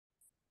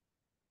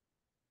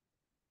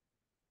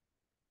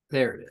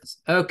There it is.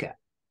 Okay.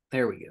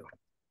 There we go.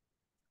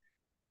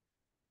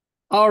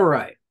 All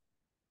right.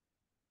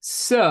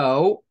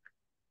 So,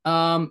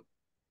 um,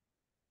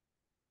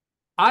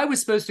 I was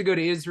supposed to go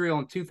to Israel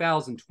in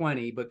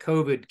 2020, but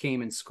COVID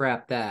came and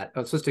scrapped that. I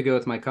was supposed to go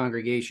with my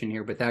congregation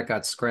here, but that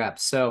got scrapped.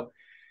 So,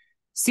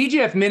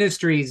 CGF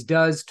Ministries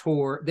does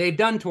tour. They've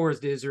done tours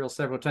to Israel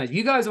several times. If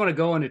you guys want to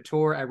go on a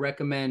tour, I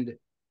recommend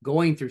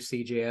going through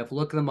CJF.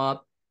 Look them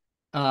up.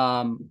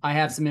 I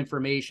have some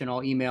information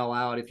I'll email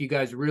out. If you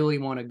guys really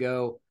want to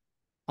go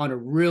on a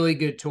really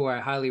good tour, I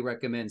highly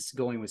recommend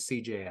going with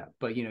CJF.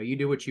 But you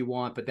do what you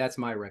want, but that's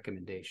my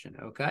recommendation.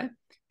 Okay.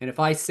 And if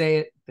I say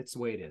it, that's the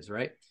way it is,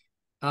 right?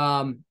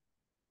 Um,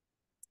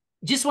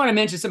 just want to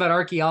mention some about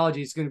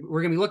archaeology.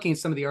 We're going to be looking at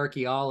some of the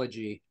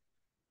archaeology.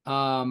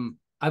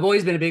 I've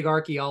always been a big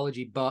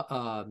archaeology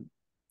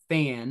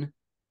fan.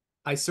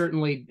 I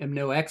certainly am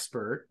no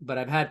expert, but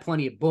I've had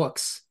plenty of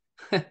books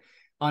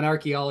on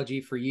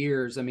archaeology for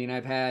years. I mean,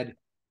 I've had,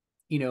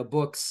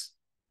 books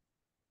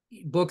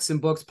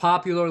and books,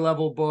 popular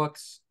level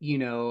books,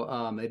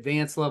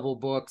 advanced level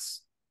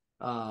books.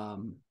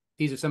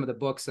 These are some of the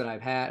books that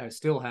I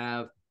still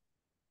have,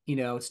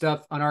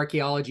 stuff on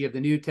archaeology of the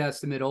New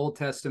Testament, Old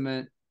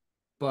Testament.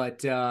 But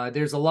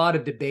there's a lot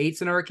of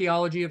debates in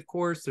archaeology, of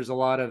course. There's a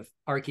lot of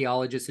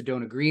archaeologists who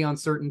don't agree on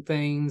certain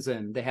things,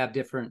 and they have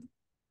different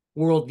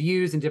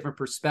worldviews and different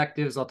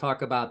perspectives. I'll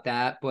talk about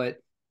that. But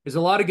there's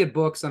a lot of good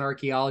books on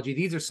archaeology.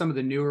 These are some of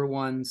the newer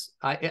ones.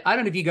 I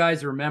don't know if you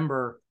guys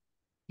remember.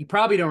 You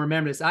probably don't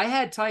remember this. I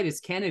had Titus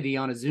Kennedy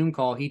on a Zoom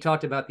call. He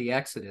talked about the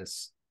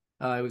Exodus.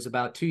 It was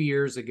about 2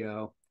 years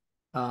ago.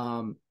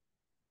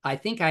 I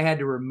think I had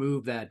to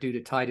remove that due to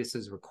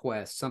Titus's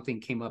request.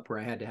 Something came up where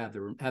I had to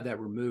have that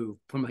removed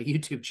from my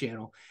YouTube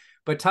channel.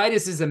 But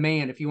Titus is a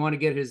man. If you want to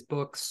get his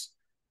books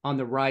on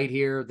the right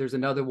here, there's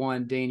another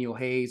one Daniel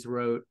Hayes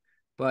wrote.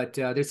 But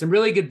there's some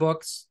really good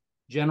books,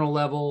 general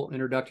level,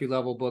 introductory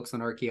level books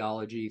on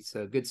archaeology.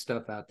 So good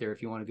stuff out there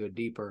if you want to go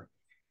deeper.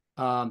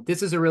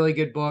 This is a really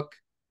good book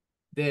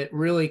that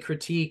really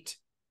critiqued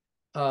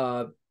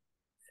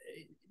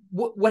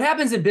what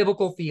happens in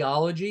biblical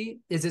theology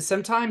is that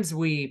sometimes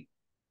when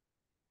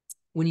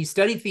you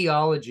study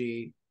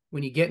theology,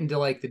 when you get into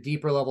like the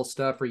deeper level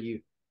stuff, or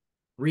you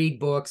read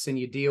books and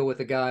you deal with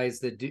the guys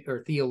that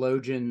are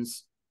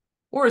theologians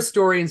or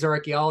historians or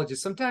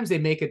archaeologists, sometimes they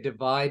make a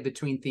divide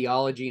between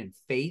theology and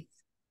faith.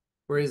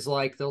 Whereas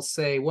like they'll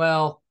say,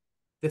 well,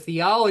 the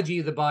theology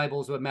of the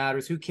Bible is what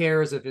matters. Who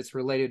cares if it's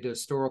related to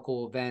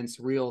historical events,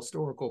 real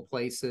historical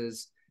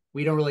places?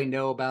 We don't really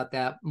know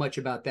much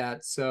about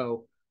that.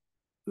 So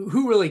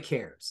who really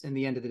cares in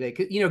the end of the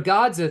day?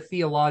 God's a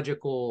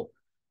theological,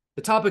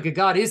 the topic of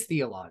God is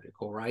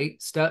theological,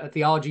 right?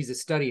 Theology is a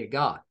study of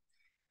God.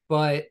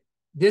 But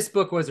this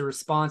book was a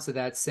response to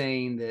that,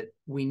 saying that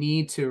we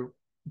need to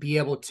be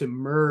able to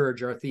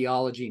merge our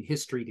theology and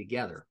history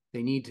together.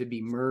 They need to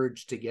be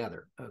merged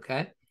together,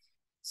 okay?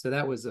 So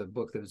that was a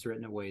book that was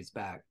written a ways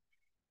back.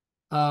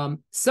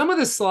 Some of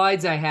the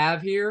slides I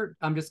have here,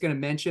 I'm just going to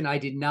mention. I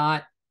did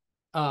not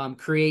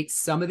create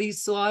some of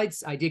these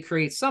slides. I did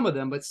create some of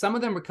them, but some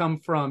of them come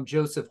from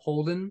Joseph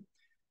Holden,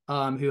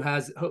 who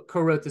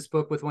co-wrote this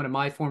book with one of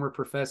my former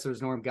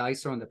professors, Norm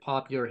Geisler, on the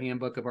Popular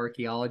Handbook of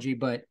Archaeology.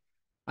 But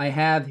I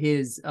have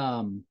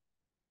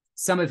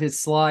some of his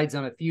slides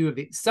on a few of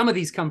these. Some of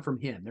these come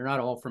from him. They're not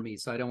all from me,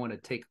 so I don't want to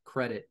take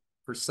credit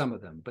for some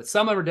of them. But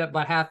some of them are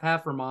about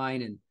half are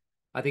mine, and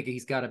I think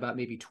he's got about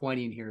maybe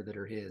 20 in here that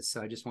are his.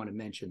 So I just want to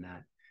mention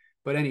that.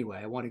 But anyway,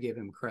 I want to give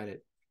him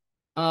credit.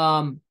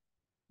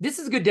 This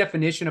is a good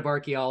definition of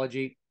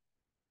archaeology.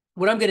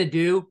 What I'm going to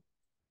do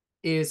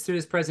is, through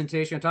this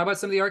presentation, I'll talk about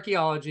some of the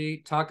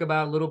archaeology, talk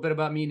about a little bit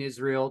about me in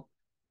Israel,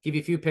 give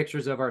you a few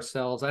pictures of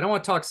ourselves. I don't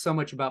want to talk so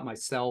much about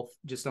myself,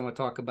 just I want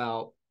to talk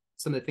about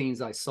some of the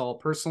things I saw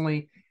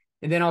personally.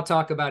 And then I'll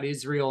talk about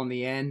Israel in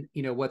the end,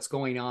 what's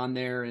going on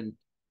there, and,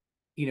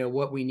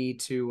 what we need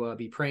to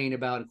be praying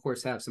about, and of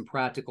course, have some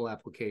practical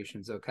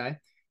applications, okay?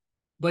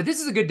 But this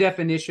is a good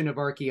definition of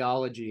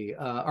archaeology.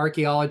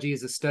 Archaeology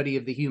is a study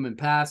of the human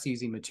past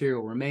using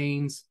material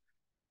remains.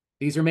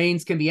 These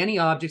remains can be any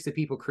objects that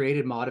people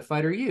created,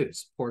 modified, or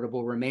used.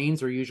 Portable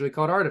remains are usually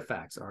called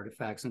artifacts.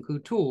 Artifacts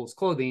include tools,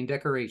 clothing,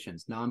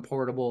 decorations.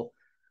 Non-portable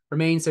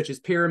remains such as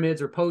pyramids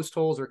or post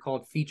holes are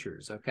called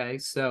features, okay?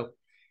 So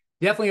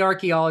definitely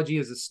archaeology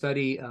is a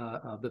study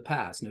of the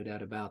past, no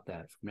doubt about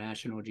that, from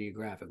National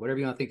Geographic. Whatever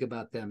you want to think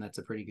about them, that's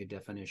a pretty good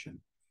definition.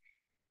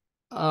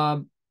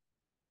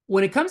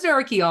 When it comes to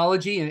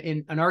archaeology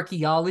and an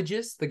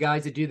archaeologist, the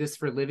guys that do this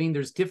for a living,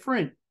 there's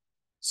different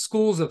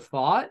schools of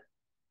thought.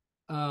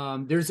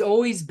 There's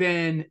always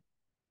been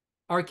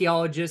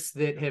archaeologists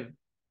that have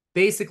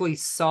basically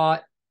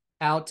sought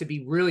out to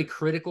be really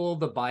critical of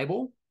the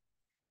Bible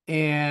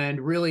and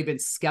really been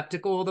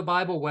skeptical of the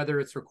Bible, whether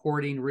it's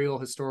recording real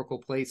historical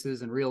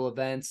places and real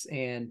events,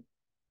 and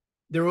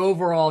they're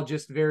overall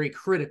just very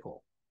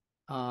critical.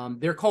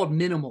 They're called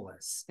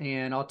minimalists,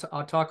 and I'll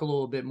talk a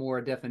little bit more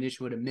a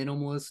definition what a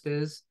minimalist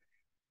is.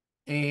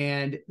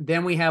 And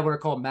then we have what are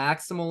called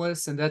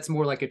maximalists, and that's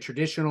more like a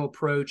traditional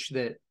approach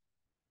that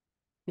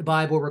The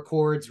Bible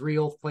records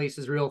real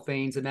places, real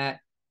things, and that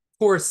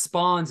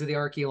corresponds to the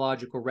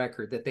archaeological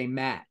record, that they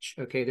match.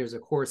 Okay, there's a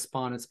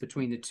correspondence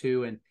between the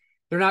two, and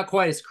they're not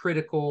quite as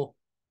critical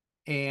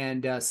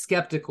and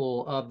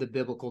skeptical of the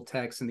biblical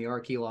text and the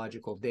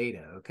archaeological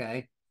data.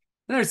 Okay,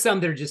 and there's some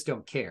that just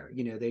don't care.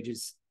 They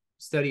just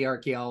study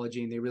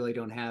archaeology and they really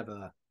don't have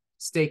a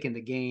stake in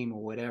the game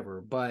or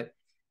whatever. But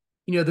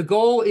the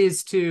goal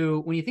is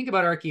to, when you think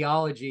about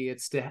archaeology,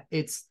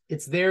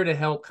 it's there to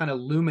help kind of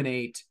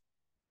illuminate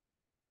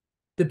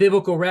the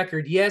biblical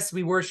record. Yes,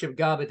 we worship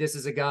God, but this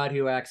is a God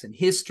who acts in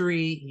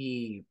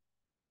history.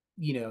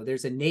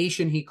 There's a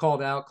nation he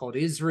called out called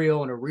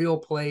Israel, in a real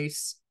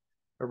place,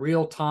 a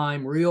real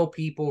time, real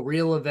people,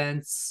 real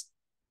events.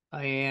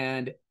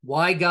 And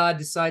why God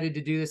decided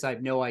to do this, I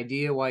have no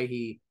idea. Why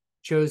he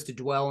chose to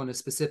dwell in a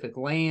specific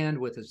land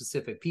with a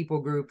specific people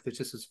group that's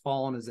just as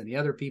fallen as any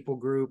other people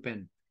group,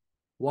 and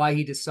why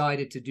he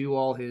decided to do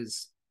all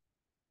his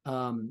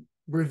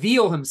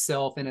reveal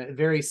himself in a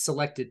very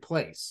selected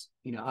place.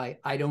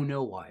 I don't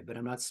know why, but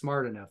I'm not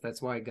smart enough.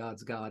 That's why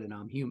God's God and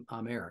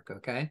I'm Eric.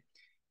 Okay.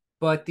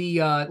 But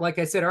like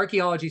I said,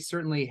 archaeology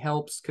certainly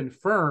helps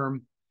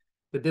confirm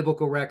the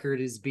biblical record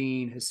as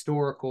being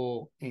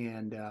historical,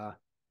 and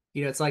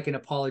it's like an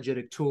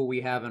apologetic tool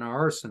we have in our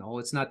arsenal.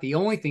 It's not the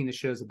only thing that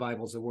shows the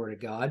Bible's the word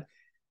of God.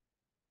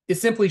 It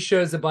simply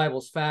shows the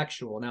Bible's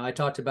factual. Now, I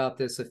talked about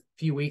this a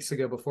few weeks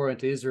ago before I went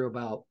to Israel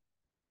about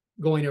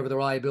going over the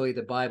reliability of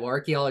the Bible.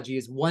 Archaeology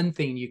is one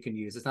thing you can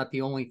use. It's not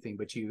the only thing,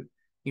 but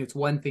it's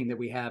one thing that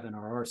we have in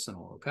our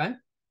arsenal. Okay.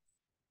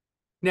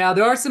 Now,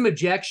 there are some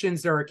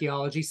objections to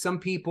archaeology. Some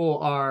people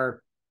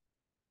are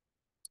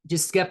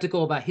just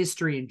skeptical about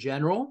history in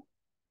general.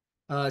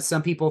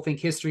 Some people think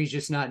history is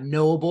just not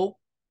knowable.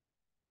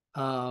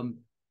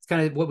 It's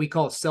kind of what we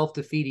call a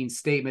self-defeating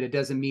statement. It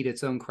doesn't meet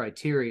its own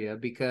criteria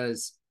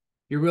because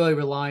you're really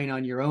relying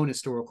on your own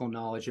historical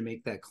knowledge to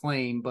make that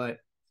claim. But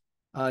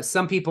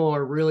some people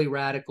are really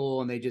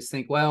radical and they just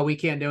think, well, we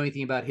can't know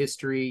anything about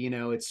history.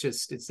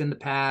 It's in the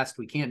past.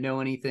 We can't know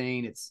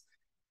anything.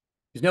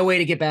 There's no way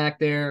to get back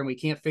there and we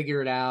can't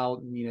figure it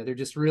out. And, they're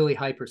just really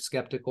hyper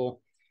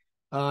skeptical.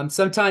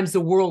 Sometimes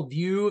the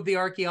worldview of the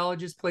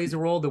archaeologist plays a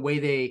role, the way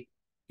they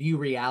view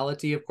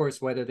reality, of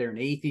course, whether they're an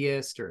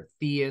atheist or a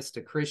theist,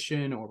 a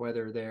Christian, or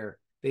whether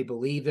they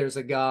believe there's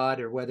a God,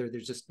 or whether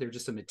they're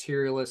just a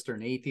materialist or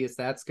an atheist.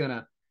 That's going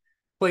to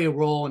play a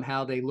role in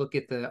how they look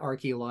at the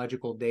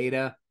archaeological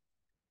data.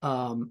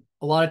 A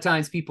lot of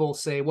times people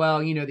say, well,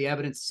 the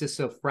evidence is just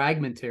so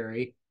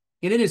fragmentary.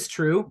 And it is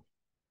true.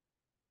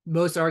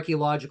 Most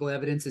archaeological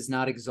evidence is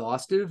not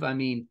exhaustive. I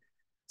mean,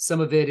 some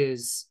of it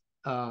is,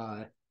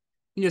 some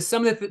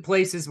of the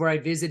places where I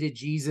visited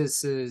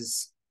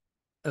Jesus's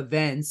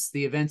events,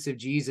 the events of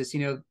Jesus,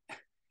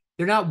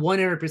 they're not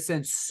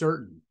 100%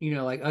 certain,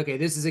 like, okay,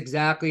 this is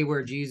exactly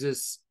where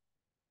his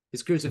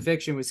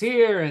crucifixion was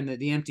here and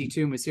the empty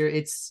tomb was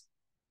here.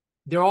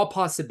 They're all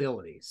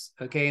possibilities.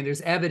 Okay. And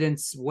there's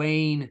evidence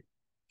weighing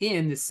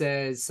in that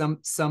says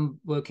some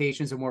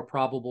locations are more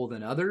probable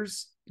than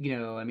others.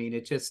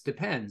 It just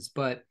depends.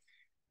 But,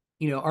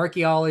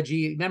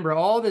 archaeology, remember,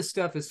 all this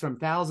stuff is from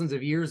thousands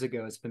of years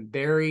ago. It's been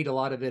buried. A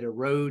lot of it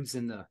erodes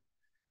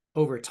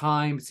over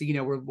time. So,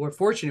 we're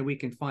fortunate we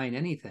can find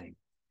anything.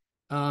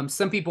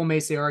 Some people may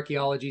say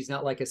archaeology is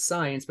not like a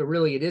science, but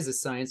really it is a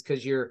science,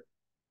 because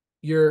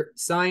your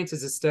science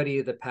is a study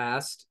of the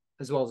past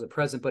as well as the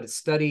present, but it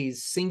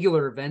studies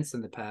singular events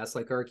in the past,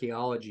 like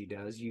archaeology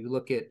does. You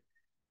look at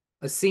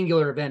a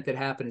singular event that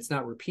happened, it's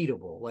not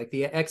repeatable. Like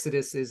the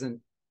Exodus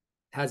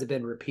hasn't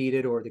been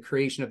repeated, or the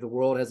creation of the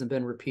world hasn't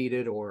been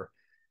repeated, or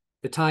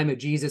the time of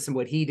Jesus and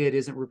what he did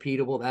isn't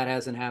repeatable. That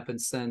hasn't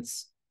happened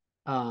since,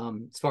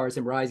 as far as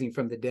him rising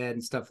from the dead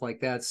and stuff like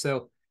that.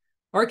 So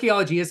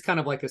archaeology is kind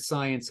of like a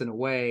science in a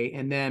way.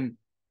 And then,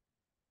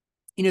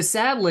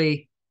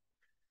 sadly,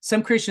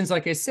 some Christians,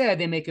 like I said,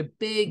 they make a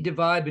big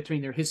divide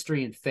between their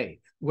history and faith,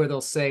 where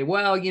they'll say,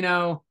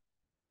 well,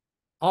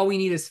 all we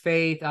need is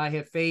faith. I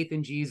have faith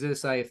in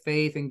Jesus. I have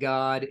faith in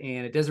God.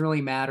 And it doesn't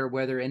really matter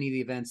whether any of the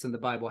events in the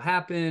Bible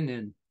happen.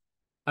 And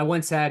I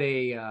once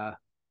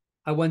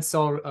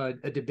saw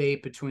a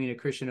debate between a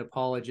Christian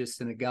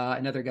apologist and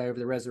another guy over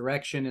the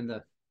resurrection. And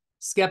the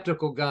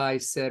skeptical guy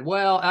said,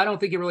 well, I don't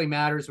think it really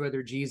matters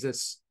whether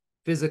Jesus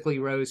physically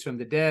rose from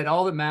the dead.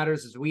 All that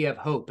matters is we have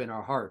hope in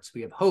our hearts.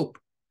 We have hope.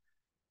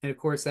 And of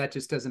course, that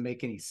just doesn't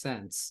make any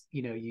sense.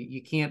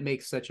 You can't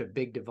make such a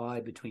big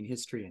divide between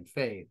history and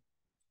faith.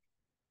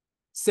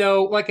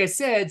 So, like I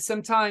said,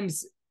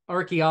 sometimes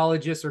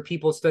archaeologists or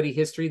people study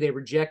history, they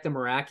reject the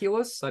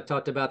miraculous. I've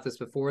talked about this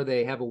before.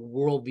 They have a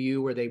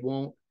worldview where they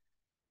won't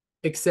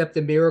accept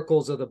the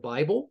miracles of the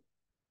Bible.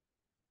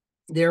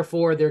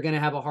 Therefore, they're going to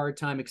have a hard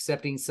time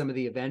accepting some of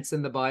the events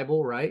in the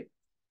Bible, right?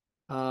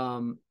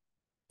 And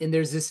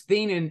there's this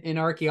thing in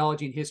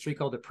archaeology and history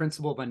called the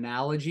principle of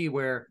analogy,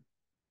 where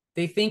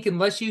they think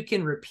unless you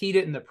can repeat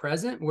it in the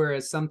present,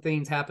 whereas some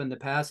things happen in the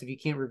past, if you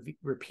can't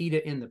repeat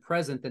it in the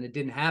present, then it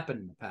didn't happen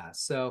in the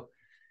past. So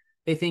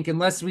they think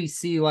unless we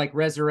see like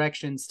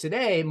resurrections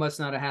today, it must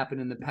not have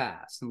happened in the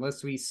past.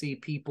 Unless we see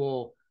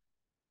people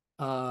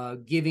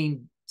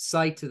giving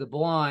sight to the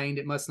blind,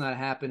 it must not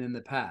happen in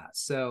the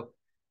past. So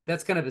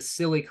that's kind of a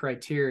silly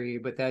criteria,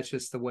 but that's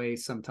just the way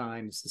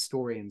sometimes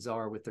historians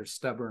are with their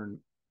stubborn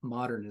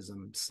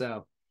modernism.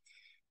 So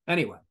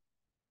anyway,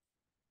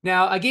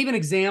 now I gave an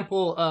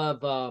example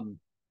of,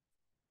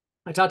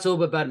 I talked a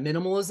little bit about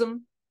minimalism.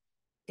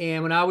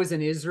 And when I was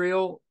in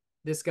Israel,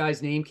 this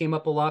guy's name came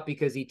up a lot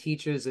because he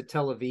teaches at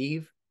Tel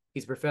Aviv.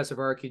 He's professor of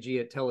archaeology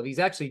at Tel Aviv. He's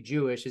actually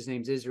Jewish. His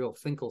name's Israel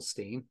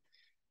Finkelstein.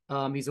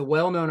 He's a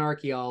well-known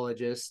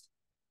archaeologist,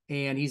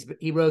 and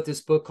he wrote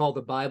this book called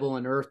The Bible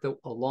and Earth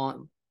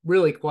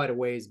really quite a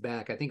ways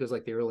back. I think it was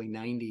like the early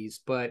 90s.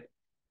 But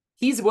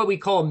he's what we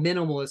call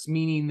minimalist,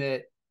 meaning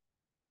that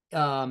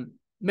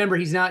remember,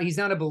 he's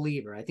not a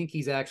believer. I think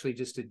he's actually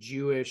just a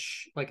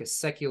Jewish, like a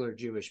secular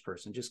Jewish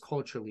person, just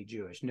culturally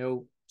Jewish,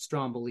 no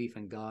strong belief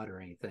in God or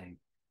anything.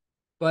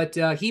 But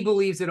he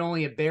believes that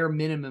only a bare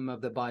minimum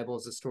of the Bible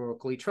is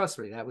historically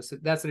trustworthy.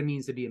 That's what it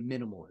means to be a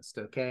minimalist.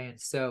 Okay, and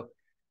so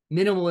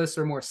minimalists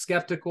are more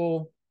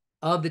skeptical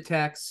of the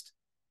text.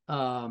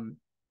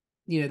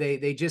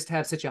 They just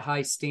have such a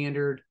high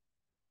standard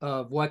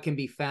of what can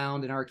be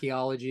found in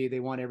archaeology. They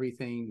want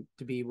everything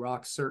to be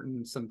rock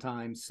certain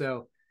sometimes.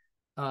 So,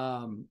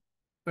 or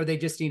they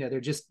just,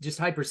 they're just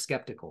hyper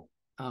skeptical.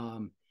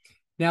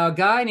 Now, a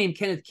guy named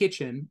Kenneth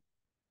Kitchen,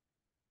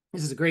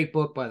 this is a great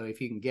book, by the way,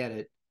 if you can get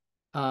it.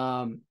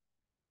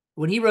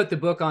 When he wrote the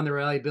book on the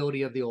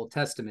reliability of the Old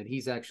Testament,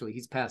 he's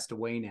passed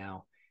away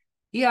now.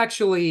 He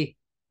actually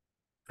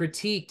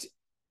critiqued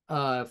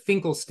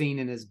Finkelstein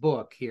in his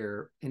book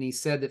here, and he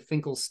said that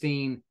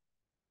Finkelstein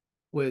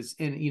was,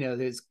 and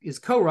his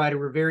co-writer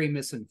were very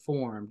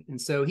misinformed, and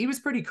so he was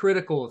pretty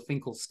critical of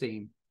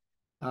Finkelstein.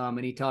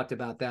 And he talked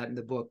about that in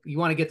the book. You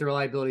want to get the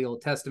reliability of the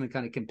Old Testament,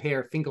 kind of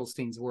compare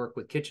Finkelstein's work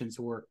with Kitchen's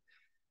work.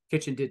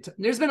 Kitchen did.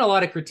 There's been a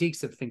lot of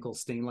critiques of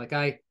Finkelstein. Like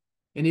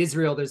in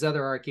Israel, there's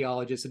other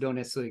archaeologists who don't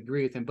necessarily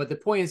agree with him. But the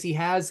point is, he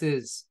has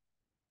his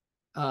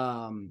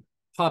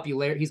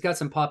popularity. He's got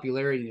some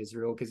popularity in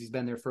Israel because he's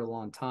been there for a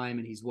long time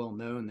and he's well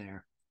known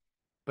there.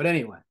 But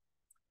anyway,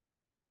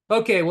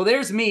 okay. Well,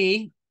 there's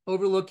me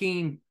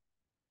overlooking.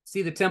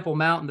 See the Temple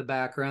Mount in the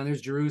background.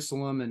 There's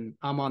Jerusalem, and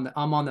I'm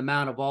on the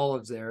Mount of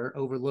Olives there,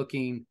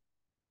 overlooking.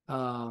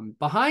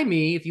 Behind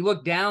me, if you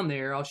look down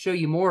there, I'll show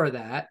you more of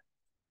that.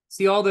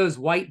 See all those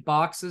white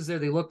boxes there?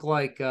 They look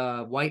like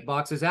white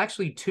boxes,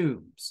 actually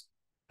tombs.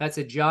 That's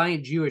a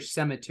giant Jewish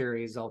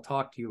cemetery, as I'll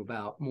talk to you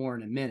about more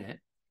in a minute.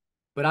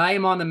 But I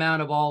am on the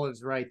Mount of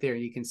Olives right there.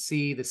 You can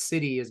see the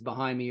city is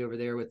behind me over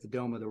there with the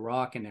Dome of the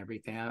Rock and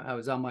everything. I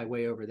was on my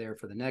way over there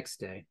for the next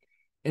day.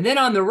 And then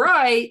on the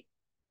right,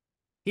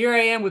 here I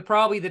am with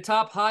probably the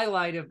top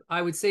highlight of,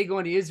 I would say,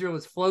 going to Israel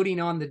is floating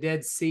on the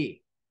Dead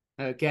Sea.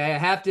 Okay, I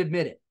have to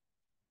admit it,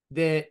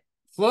 that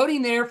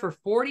floating there for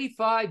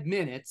 45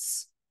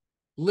 minutes,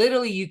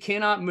 literally you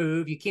cannot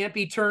move, you can't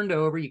be turned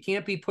over, you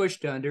can't be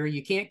pushed under,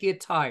 you can't get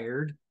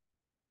tired.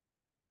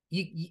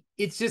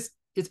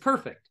 It's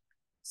perfect.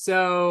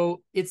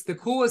 So it's the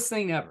coolest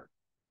thing ever.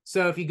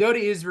 So if you go to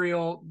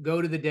Israel,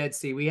 go to the Dead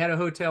Sea. We had a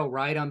hotel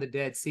right on the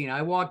Dead Sea, and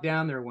I walked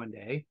down there one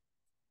day,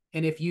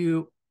 and if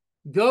you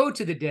go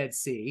to the Dead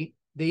Sea,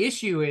 the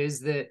issue is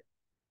that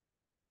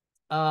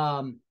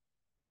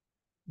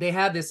they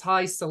have this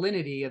high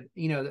salinity of,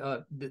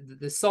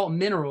 the salt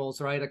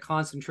minerals, right, to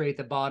concentrate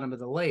the bottom of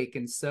the lake.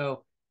 And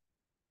so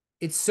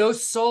it's so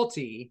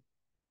salty,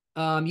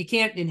 you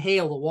can't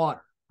inhale the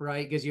water,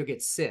 right, because you'll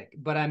get sick.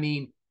 But I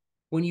mean,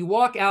 when you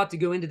walk out to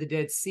go into the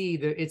Dead Sea,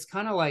 it's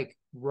kind of like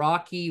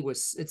rocky,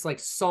 it's like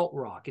salt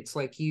rock. It's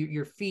like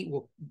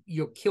you'll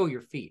kill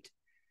your feet.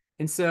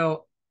 And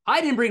so I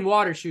didn't bring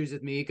water shoes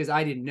with me because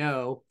I didn't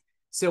know.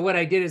 So what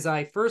I did is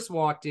I first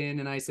walked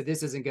in and I said,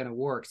 this isn't going to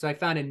work. So I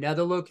found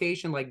another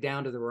location like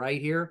down to the right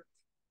here.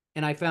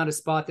 And I found a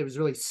spot that was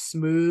really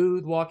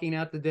smooth. Walking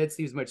out the Dead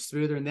Sea was much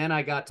smoother. And then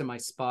I got to my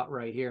spot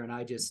right here. And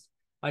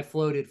I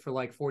floated for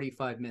like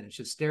 45 minutes,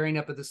 just staring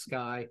up at the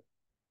sky,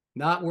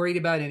 not worried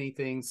about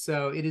anything.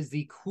 So it is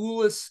the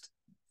coolest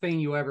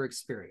thing you ever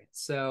experience.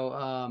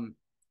 So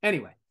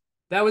anyway,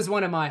 that was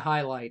one of my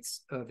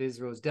highlights of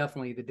Israel, is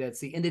definitely the Dead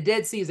Sea. And the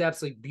Dead Sea is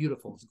absolutely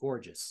beautiful. It's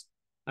gorgeous.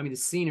 I mean, the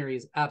scenery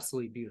is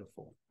absolutely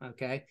beautiful.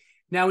 Okay.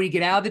 Now, when you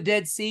get out of the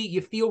Dead Sea,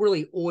 you feel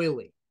really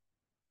oily.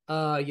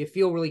 You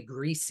feel really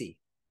greasy.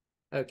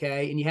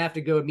 Okay. And you have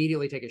to go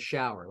immediately take a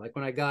shower. Like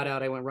when I got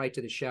out, I went right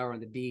to the shower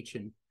on the beach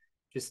and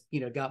just,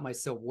 got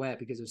myself wet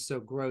because it was so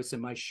gross.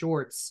 And my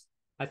shorts,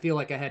 I feel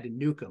like I had to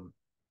nuke them.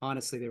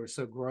 Honestly, they were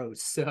so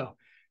gross. So,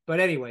 but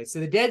anyway, so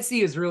the Dead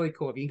Sea is really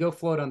cool. If you can go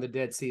float on the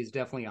Dead Sea, is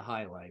definitely a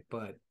highlight.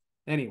 But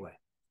anyway,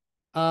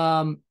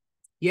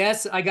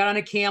 yes, I got on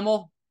a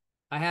camel.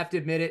 I have to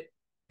admit it.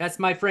 That's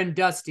my friend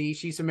Dusty.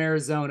 She's from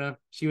Arizona.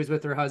 She was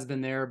with her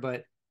husband there.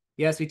 But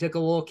yes, we took a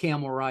little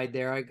camel ride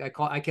there.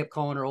 I kept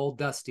calling her Old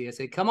Dusty. I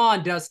said, come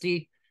on,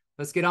 Dusty,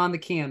 let's get on the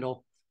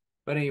candle.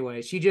 But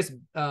anyway, she just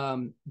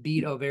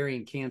beat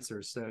ovarian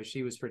cancer. So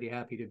she was pretty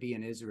happy to be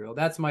in Israel.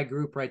 That's my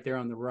group right there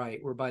on the right.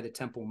 We're by the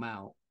Temple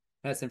Mount.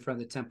 That's in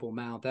front of the Temple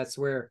Mount. That's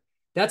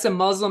a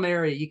Muslim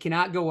area. You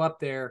cannot go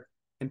up there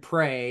and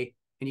pray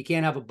and you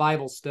can't have a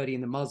Bible study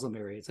in the Muslim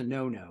area. It's a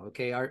no-no.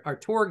 Okay. Our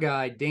tour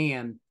guide,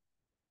 Dan,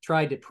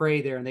 tried to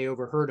pray there, and they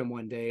overheard him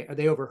one day. Or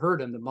they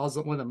overheard him. One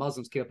of the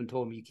Muslims came up and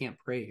told him, you can't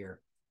pray here.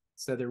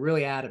 So they're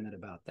really adamant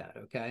about that.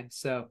 Okay.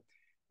 So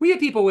we have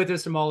people with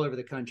us from all over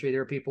the country.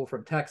 There are people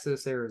from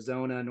Texas,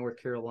 Arizona,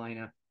 North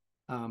Carolina.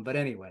 But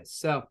anyway,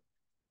 so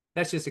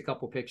that's just a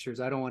couple pictures.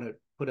 I don't want to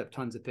put up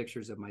tons of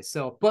pictures of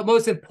myself. But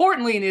most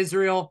importantly, in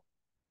Israel,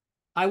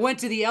 I went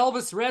to the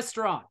Elvis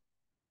restaurant.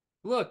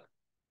 Look,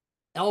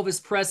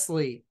 Elvis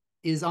Presley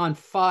is on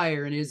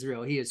fire in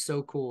Israel. He is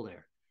so cool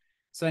there.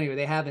 So anyway,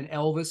 they have an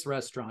Elvis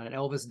restaurant, an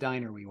Elvis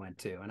diner we went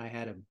to, and I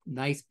had a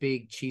nice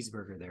big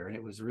cheeseburger there, and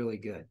it was really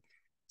good.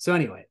 So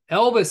anyway,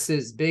 Elvis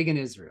is big in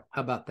Israel.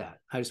 How about that?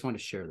 I just want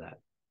to share that.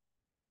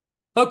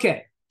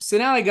 Okay, so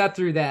now I got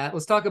through that.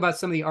 Let's talk about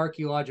some of the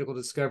archaeological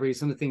discoveries,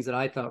 some of the things that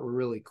I thought were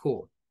really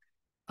cool.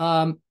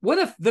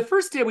 The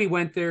first day we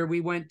went there,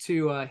 we went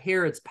to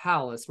Herod's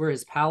palace, where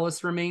his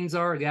palace remains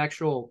are, the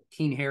actual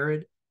King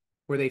Herod,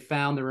 where they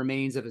found the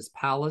remains of his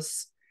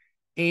palace.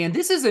 And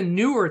this is a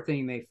newer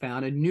thing they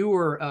found, a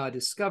newer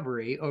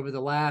discovery over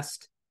the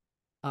last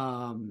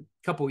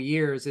couple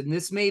years. And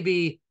this may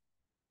be,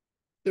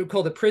 they're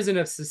called the prison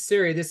of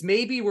Caesarea. This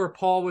may be where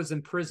Paul was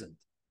imprisoned.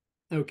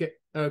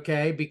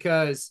 Okay,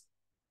 because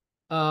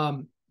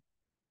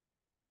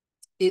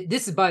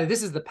this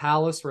is the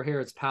palace where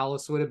Herod's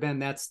palace would have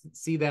been.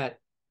 See that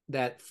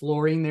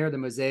flooring there, the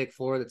mosaic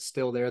floor that's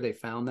still there. They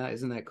found that.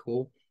 Isn't that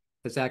cool?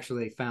 It's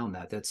actually, they found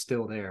that. That's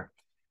still there.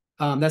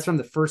 That's from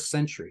the 1st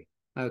century.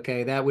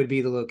 Okay, that would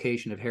be the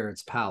location of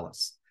Herod's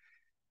palace.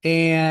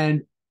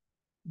 And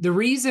the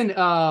reason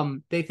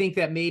they think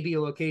that may be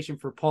a location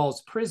for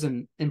Paul's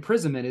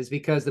imprisonment is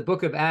because the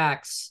book of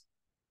Acts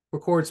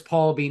records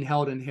Paul being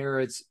held in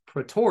Herod's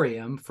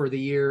praetorium for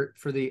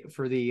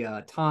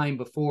the time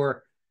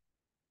before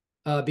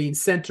being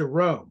sent to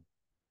Rome.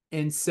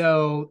 And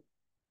so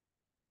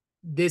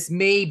this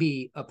may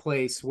be a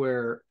place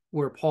where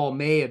Paul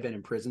may have been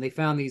in prison. They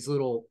found these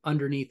little,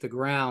 underneath the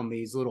ground,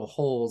 these little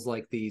holes,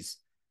 like these,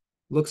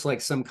 looks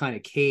like some kind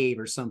of cave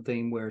or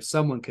something where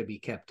someone could be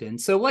kept in.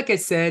 So like I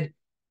said,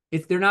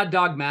 they're not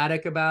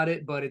dogmatic about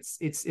it, but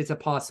it's a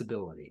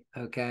possibility.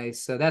 Okay,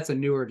 so that's a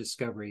newer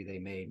discovery they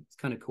made. It's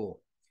kind of cool.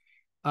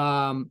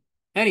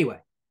 Anyway,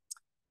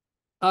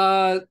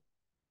 now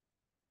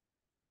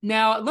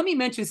let me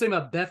mention something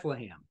about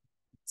Bethlehem.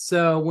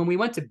 So when we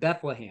went to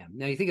Bethlehem,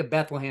 now you think of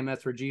Bethlehem,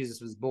 that's where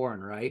Jesus was born,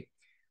 right?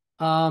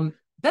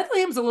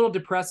 Bethlehem's a little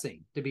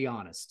depressing, to be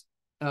honest,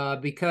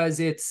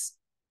 because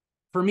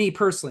for me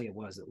personally, it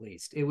was, at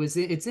least.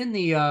 It's in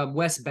the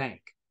West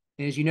Bank.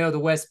 And as you know, the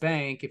West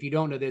Bank, if you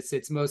don't know this,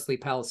 it's mostly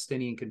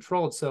Palestinian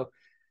controlled. So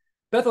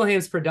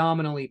Bethlehem's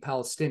predominantly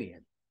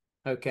Palestinian.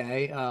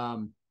 Okay.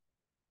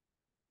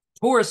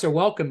 Tourists are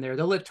welcome there.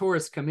 They'll let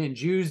tourists come in.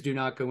 Jews do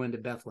not go into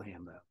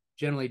Bethlehem, though.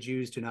 Generally,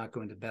 Jews do not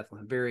go into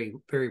Bethlehem, very,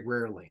 very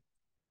rarely.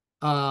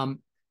 But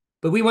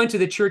we went to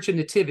the Church of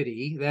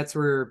Nativity. That's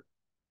where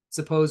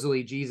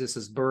supposedly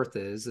Jesus's birth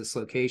is, this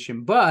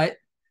location. But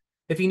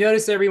if you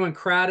notice, everyone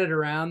crowded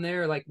around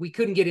there, like we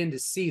couldn't get in to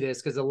see this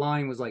because the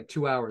line was like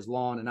 2 hours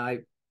long,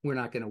 and we're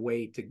not going to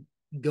wait to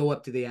go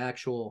up to the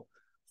actual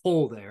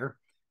hole there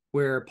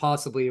where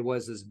possibly it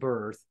was his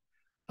birth.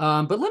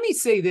 But let me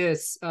say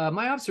this,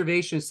 my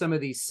observation of some of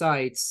these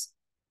sites,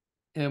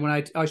 and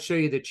when I'll show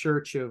you the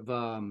Church of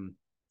the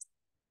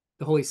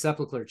Holy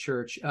Sepulchre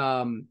Church,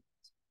 a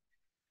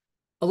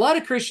lot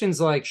of Christians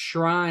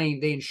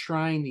they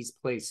enshrine these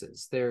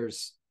places.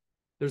 There's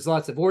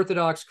lots of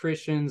Orthodox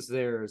Christians,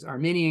 there's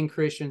Armenian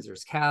Christians,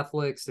 there's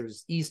Catholics,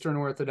 there's Eastern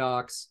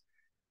Orthodox.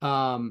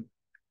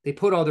 They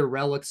put all their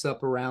relics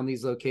up around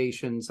these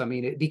locations. I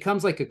mean, it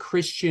becomes like a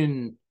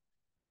Christian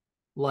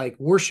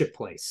worship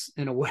place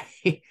in a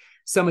way,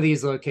 some of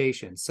these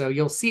locations. So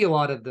you'll see a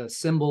lot of the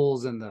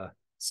symbols and the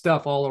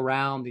stuff all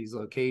around these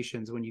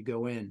locations when you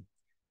go in.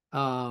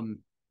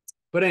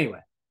 But anyway,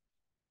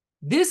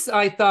 this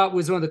I thought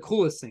was one of the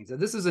coolest things.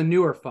 This is a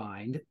newer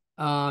find.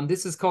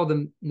 This is called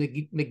the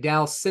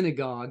Migdal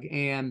Synagogue,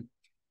 and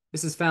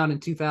this is found in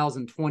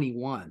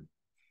 2021.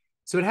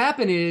 So what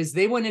happened is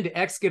they went in to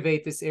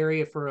excavate this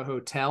area for a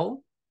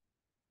hotel.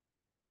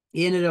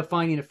 He ended up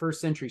finding a 1st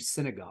century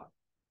synagogue.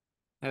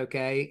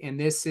 Okay, and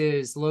this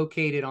is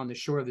located on the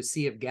shore of the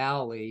Sea of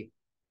Galilee,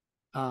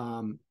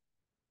 on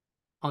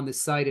the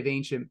site of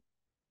ancient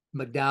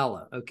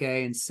Magdala.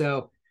 Okay, and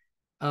so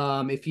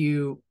if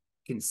you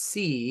can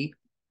see,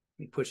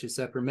 let me push this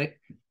up.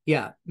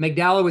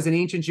 Magdala was an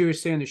ancient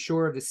Jewish city on the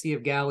shore of the Sea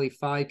of Galilee,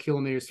 5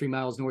 kilometers, 3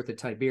 miles north of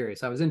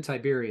Tiberias. I was in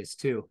Tiberias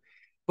too.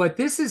 But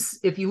this is,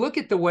 if you look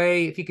at the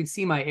way, if you can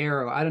see my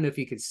arrow, I don't know if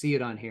you can see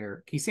it on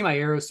here. Can you see my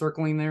arrow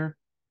circling there?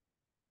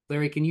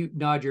 Larry, can you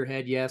nod your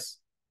head? Yes.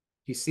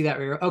 Do you see that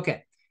arrow?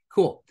 Okay,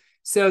 cool.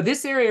 So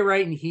this area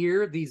right in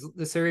here,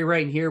 this area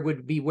right in here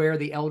would be where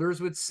the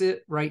elders would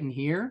sit, right in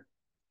here.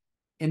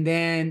 And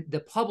then the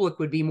public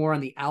would be more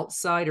on the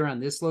outside around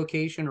this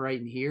location right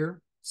in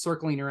here,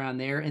 circling around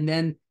there. And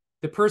then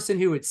the person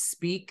who would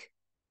speak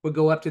would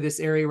go up to this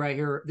area right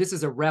here. This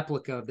is a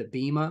replica of the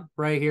bema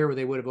right here, where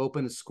they would have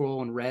opened the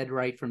scroll and read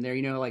right from there,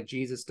 like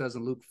Jesus does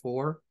in Luke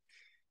 4.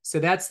 So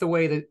that's the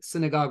way the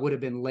synagogue would have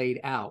been laid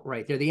out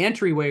right there. The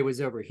entryway was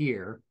over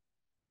here,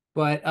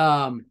 but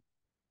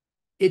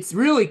it's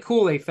really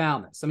cool they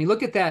found this. I mean,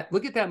 look at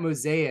that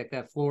mosaic,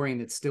 that flooring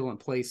that's still in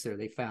place there.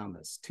 They found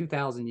this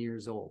 2,000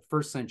 years old,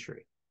 first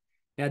century.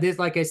 Now, this,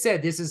 like I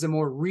said, this is a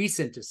more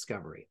recent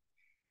discovery.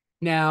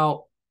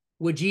 Now,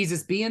 would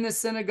Jesus be in this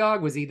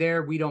synagogue? Was he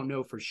there? We don't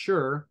know for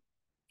sure.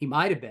 He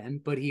might have been,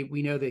 but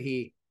we know that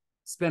he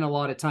spent a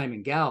lot of time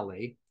in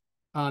Galilee.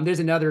 There's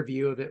another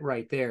view of it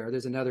right there.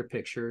 There's another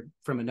picture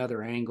from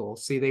another angle.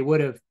 See,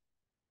 the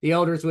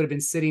elders would have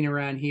been sitting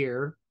around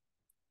here,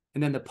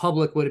 and then the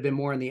public would have been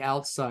more on the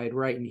outside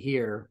right in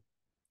here,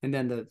 and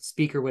then the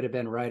speaker would have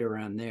been right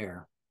around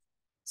there.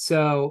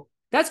 So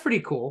that's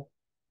pretty cool.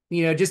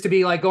 Just to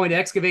be like going to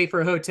excavate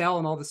for a hotel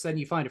and all of a sudden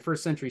you find a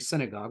first century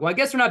synagogue. Well, I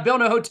guess we're not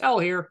building a hotel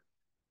here.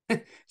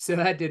 So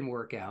that didn't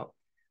work out.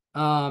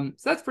 So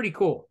that's pretty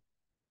cool.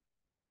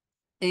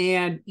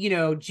 And,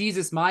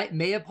 Jesus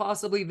may have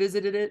possibly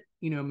visited it.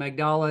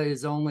 Magdala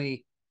is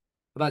only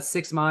about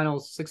 6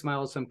 miles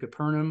from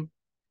Capernaum.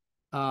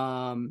 There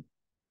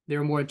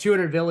are more than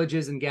 200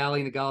 villages in Galilee,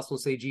 and the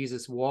Gospels say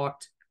Jesus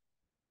walked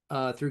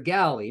through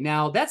Galilee.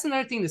 Now, that's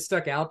another thing that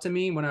stuck out to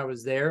me when I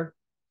was there,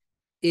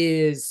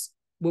 is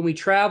when we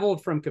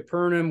traveled from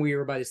Capernaum, we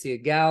were by the Sea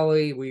of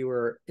Galilee, we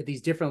were at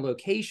these different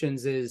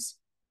locations, is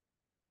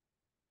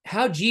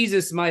how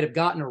Jesus might have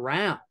gotten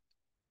around,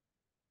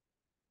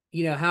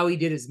 how he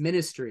did his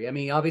ministry. I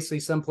mean,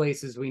 obviously some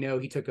places we know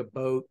he took a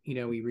boat,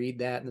 we read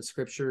that in the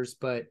scriptures,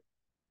 but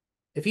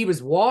if he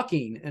was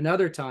walking, and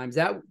other times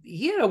that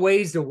he had a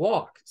ways to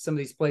walk. Some of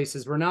these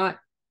places were not,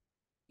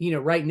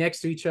 right next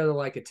to each other,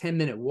 like a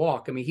 10-minute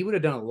walk. I mean, he would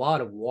have done a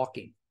lot of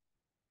walking.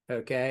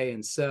 Okay.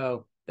 And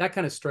so that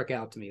kind of struck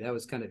out to me. That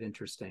was kind of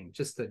interesting,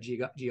 just the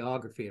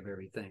geography of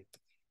everything.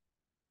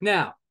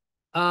 Now,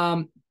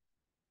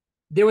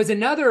 there was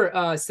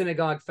another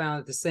synagogue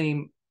found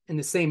in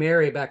the same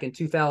area back in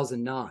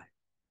 2009.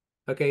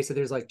 Okay, so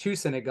there's like 2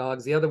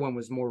 synagogues. The other one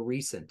was more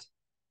recent.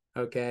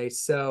 Okay,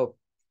 so,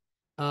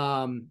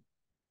 like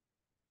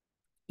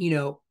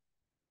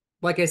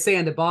I say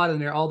on the bottom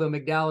there, although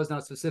Magdala is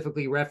not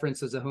specifically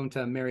referenced as a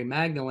hometown of Mary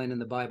Magdalene in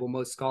the Bible,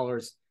 most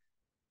scholars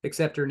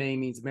accept her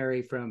name means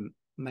Mary from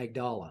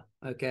Magdala.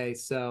 Okay,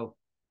 so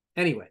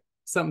anyway,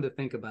 something to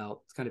think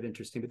about. It's kind of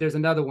interesting, but there's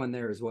another one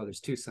there as well.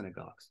 There's 2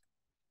 synagogues.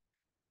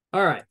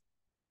 All right.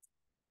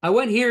 I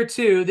went here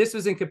too. This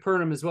was in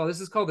Capernaum as well.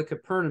 This is called the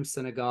Capernaum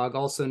Synagogue,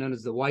 also known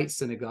as the White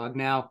Synagogue.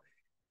 Now,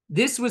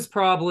 this was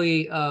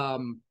probably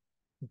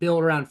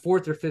built around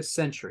 4th or 5th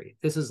century.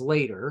 This is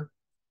later.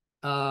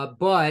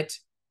 But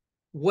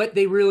what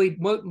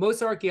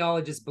most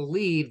archaeologists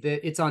believe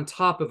that it's on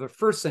top of a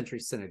 1st century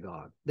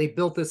synagogue. They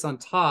built this on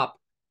top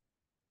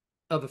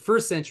of a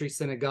 1st century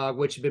synagogue,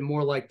 which had been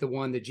more like the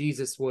one that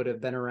Jesus would have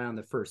been around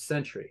the 1st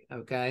century.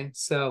 Okay,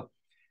 so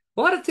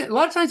a lot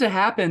of times it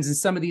happens in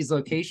some of these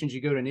locations.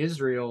 You go to in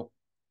Israel,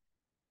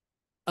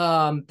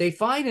 they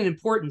find an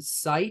important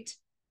site,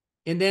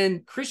 and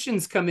then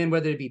Christians come in,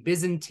 whether it be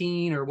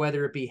Byzantine or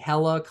whether it be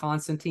Hella,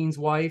 Constantine's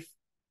wife,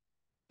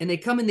 and they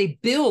come and they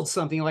build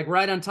something like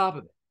right on top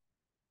of it.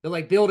 They'll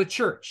like build a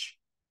church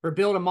or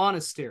build a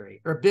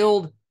monastery or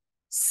build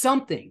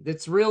something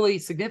that's really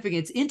significant.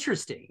 It's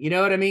interesting. You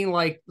know what I mean?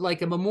 Like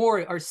a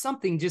memorial or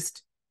something.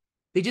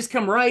 They just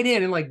come right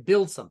in and like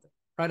build something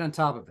right on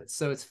top of it.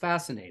 So it's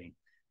fascinating.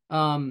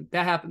 That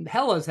happened.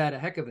 Hella's had a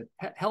heck of it.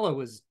 Hella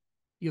was,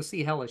 you'll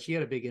see Hella, she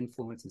had a big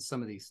influence in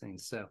some of these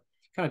things. So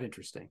kind of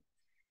interesting.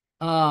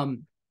 Now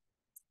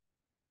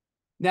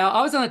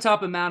I was on the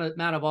top of Mount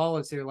of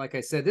Olives here. Like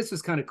I said, this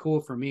was kind of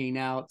cool for me.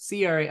 Now,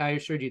 see, I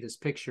showed you this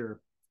picture.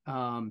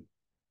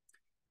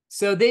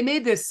 So they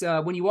made this,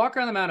 when you walk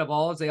around the Mount of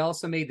Olives, they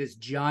also made this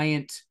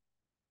giant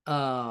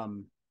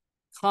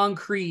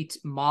concrete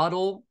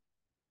model.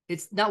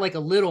 It's not like a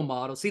little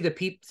model. See the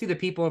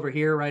people over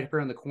here, right up here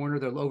in the corner.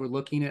 They're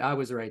overlooking it. I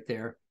was right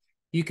there.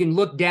 You can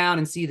look down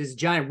and see this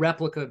giant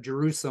replica of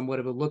Jerusalem, what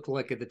it would look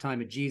like at the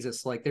time of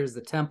Jesus. Like there's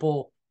the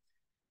temple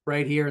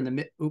right here in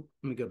the let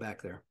me go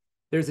back there.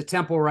 There's a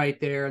temple right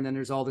there, and then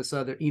there's all this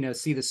other,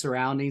 see the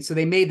surroundings. So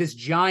they made this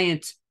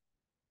giant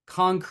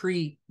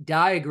concrete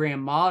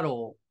diagram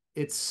model.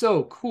 It's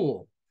so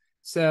cool.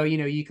 So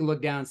you can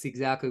look down and see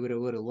exactly what it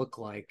would have looked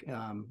like.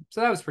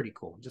 So that was pretty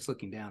cool, just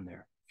looking down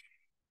there.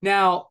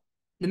 Now,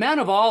 the Mount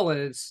of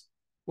Olives,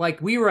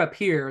 like we were up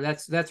here,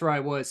 that's where I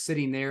was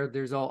sitting there.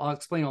 I'll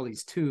explain all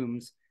these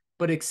tombs,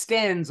 but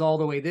extends all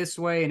the way this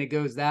way, and it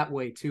goes that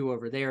way too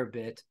over there a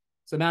bit.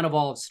 So Mount of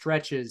Olives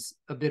stretches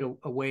a bit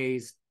a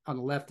ways on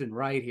the left and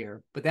right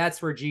here, but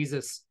that's where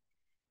Jesus,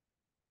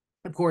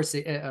 of course,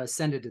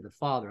 ascended to the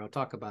Father. I'll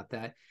talk about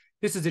that.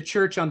 This is a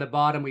church on the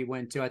bottom we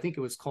went to. I think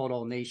it was called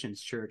All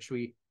Nations Church.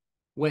 We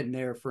went in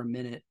there for a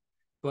minute.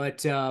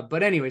 But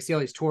anyway, see all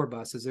these tour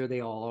buses, there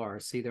they all are.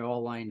 See, they're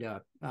all lined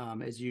up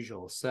as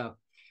usual. So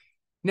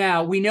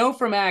now we know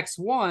from Acts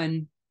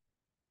 1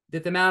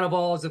 that the Mount of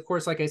Olives, of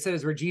course, like I said,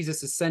 is where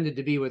Jesus ascended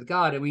to be with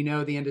God. And we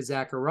know the end of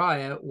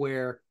Zechariah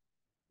where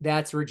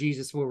that's where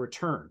Jesus will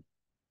return,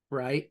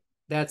 right?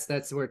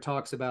 That's where it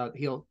talks about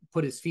he'll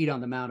put his feet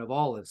on the Mount of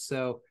Olives.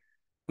 So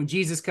when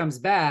Jesus comes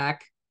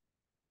back,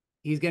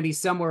 he's going to be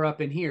somewhere up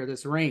in here,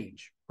 this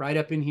range, right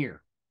up in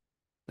here,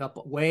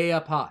 up way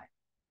up high.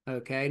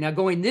 Okay. Now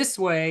going this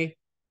way,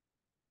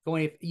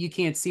 if you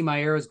can't see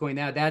my arrows going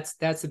that,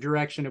 that's the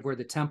direction of where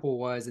the temple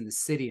was and the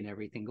city and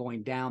everything,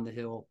 going down the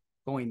hill,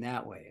 going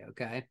that way.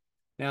 Okay.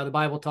 Now the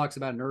Bible talks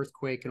about an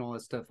earthquake and all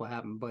that stuff will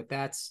happen, but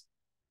that's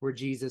where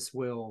Jesus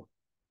will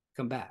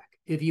come back.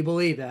 If you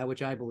believe that,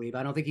 which I believe,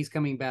 I don't think he's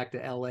coming back to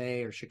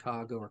LA or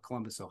Chicago or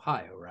Columbus,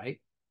 Ohio, right?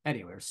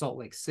 Anyway, or Salt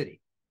Lake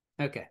City.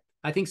 Okay.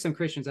 I think some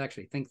Christians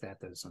actually think that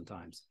though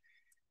sometimes.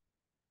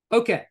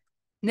 Okay.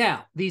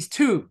 Now, these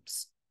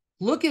tombs.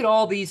 Look at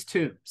all these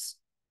tombs.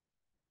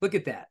 Look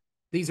at that.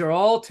 These are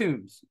all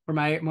tombs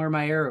where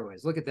my arrow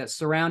is. Look at that,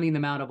 surrounding the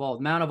Mount of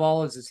Olives. Mount of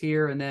Olives is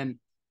here, and then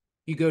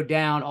you go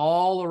down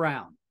all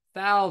around.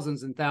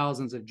 Thousands and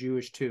thousands of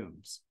Jewish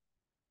tombs.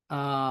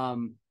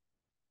 Probably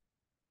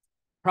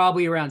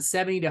around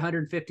 70 to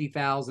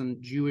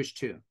 150,000 Jewish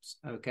tombs,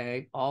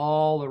 okay?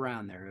 All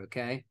around there,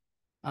 okay?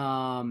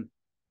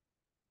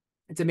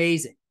 It's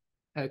amazing,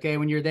 okay?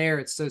 When you're there,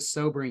 it's so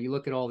sobering. You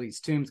look at all these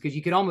tombs because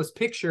you can almost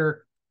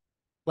picture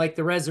like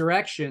the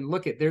resurrection.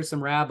 Look at, there's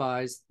some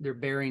rabbis. They're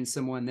burying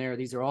someone there.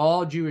 These are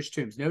all Jewish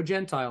tombs. No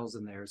Gentiles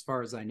in there as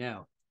far as I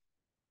know.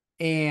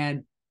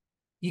 And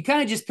you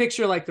kind of just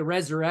picture like the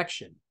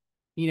resurrection,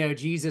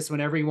 Jesus,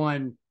 when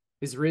everyone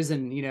is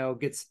risen,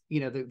 gets,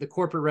 the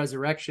corporate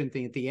resurrection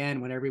thing at the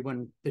end,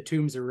 when the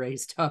tombs are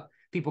raised up,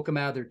 people come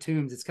out of their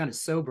tombs. It's kind of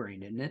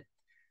sobering, isn't it?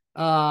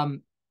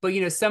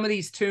 But some of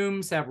these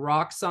tombs have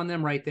rocks on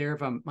them right there.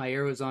 If my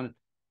arrow's on it,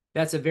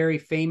 that's a very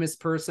famous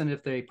person.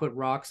 If they put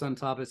rocks on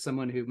top of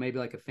someone who maybe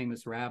like a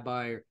famous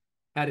rabbi or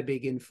had a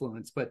big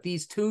influence, but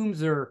these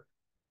tombs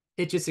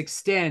it just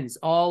extends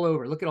all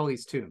over. Look at all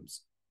these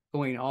tombs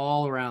going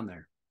all around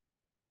there.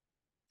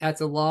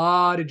 That's a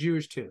lot of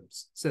Jewish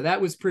tombs. So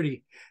that was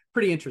pretty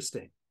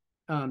interesting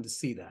to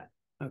see that.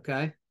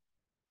 Okay.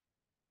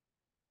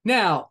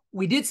 Now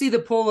we did see the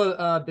pool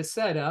of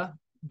Bethesda.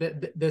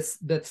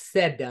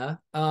 Bethesda.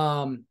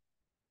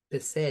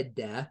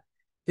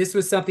 This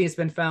was something that's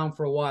been found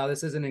for a while.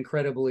 This isn't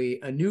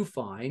a new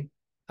find,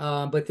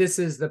 but this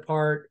is the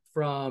part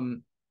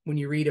from when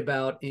you read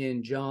about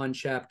in John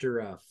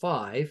chapter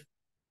 5,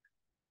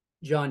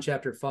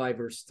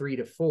 verse 3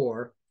 to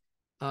 4.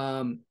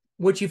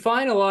 What you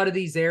find a lot of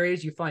these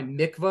areas, you find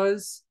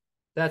mikvahs.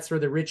 That's where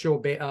the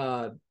ritual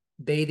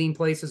bathing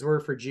places were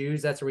for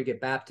Jews. That's where we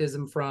get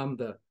baptism from,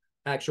 the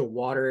actual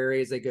water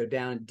areas. They go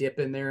down and dip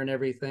in there and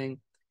everything.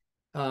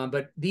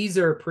 But these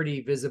are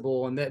pretty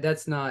visible, and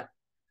that's not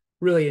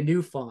really a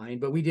new find,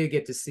 but we did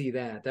get to see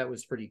that. That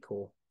was pretty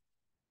cool.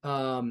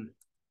 There's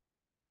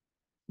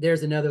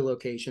another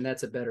location.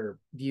 That's a better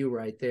view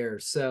right there.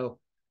 So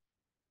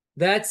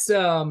that's,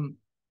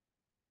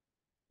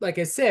 like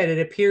I said, it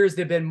appears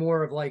to have been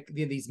more of like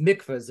these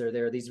mikvahs are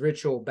there, these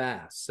ritual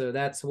baths. So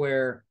that's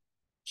where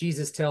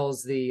Jesus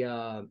tells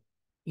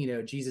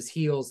Jesus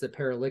heals the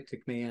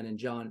paralytic man in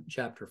John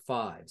chapter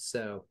 5.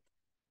 So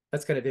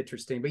that's kind of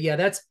interesting. But yeah,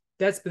 that's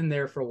been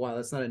there for a while.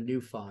 That's not a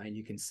new find.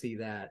 You can see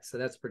that. So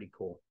that's pretty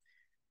cool.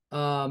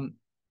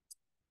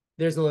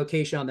 There's a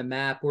location on the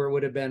map where it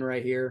would have been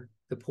right here.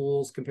 The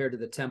pools compared to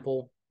the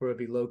temple where it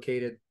would be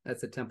located.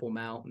 That's the Temple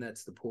Mount, and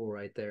that's the pool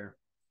right there.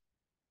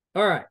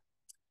 All right.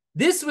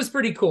 This was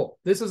pretty cool.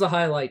 This was a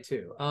highlight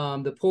too.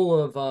 The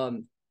pool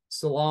of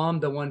Siloam,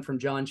 the one from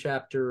John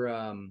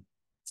chapter,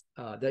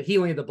 the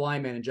healing of the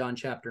blind man in John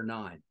chapter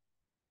 9.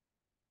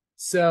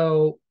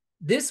 So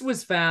this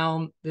was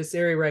found, this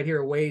area right here,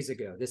 a ways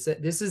ago.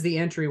 This is the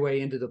entryway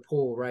into the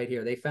pool right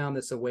here. They found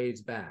this a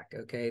ways back,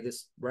 okay?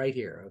 This right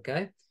here,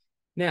 okay?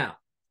 Now,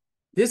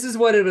 this is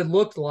what it would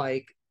look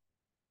like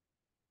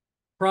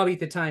probably at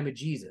the time of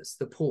Jesus,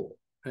 the pool,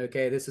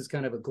 okay? This is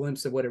kind of a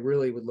glimpse of what it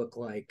really would look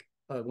like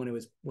when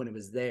it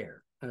was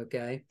there,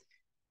 okay?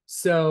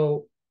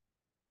 So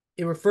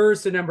it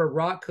refers to a number of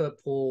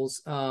rock-cut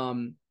pools,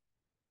 and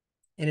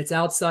it's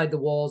outside the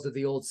walls of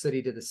the old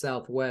city to the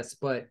southwest,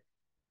 but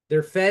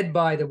they're fed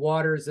by the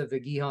waters of the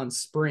Gihon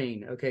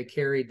Spring, okay,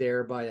 carried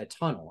there by a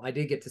tunnel. I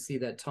did get to see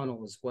that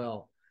tunnel as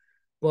well.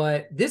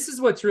 But this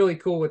is what's really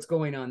cool, what's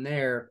going on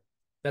there.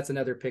 That's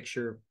another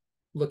picture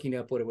looking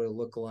up what it would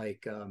look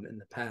like in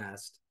the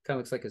past. Kind of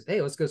looks like,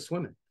 hey, let's go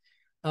swimming.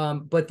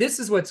 But this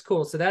is what's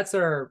cool. So that's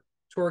our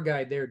tour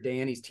guide there,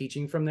 Dan. He's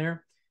teaching from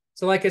there.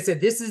 So like I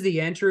said, this is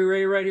the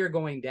entryway right here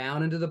going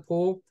down into the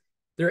pool.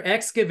 They're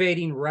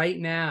excavating right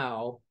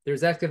now.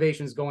 There's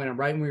excavations going on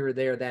right when we were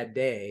there that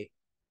day.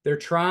 They're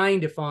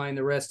trying to find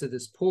the rest of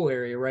this pool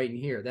area right in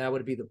here. That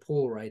would be the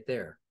pool right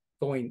there,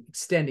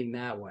 extending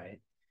that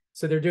way.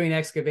 So they're doing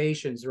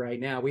excavations right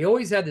now. We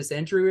always had this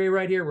entryway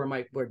right here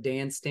where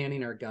Dan's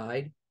standing, our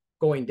guide,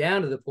 going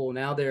down to the pool.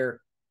 Now they're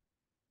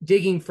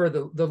digging for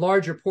the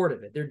larger part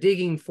of it. They're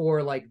digging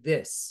for like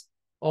this,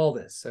 all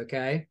this,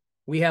 okay?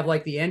 We have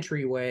like the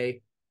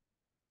entryway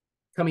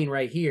coming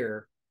right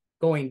here,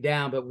 going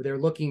down, but they're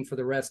looking for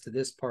the rest of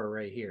this part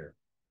right here.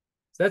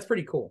 So that's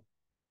pretty cool.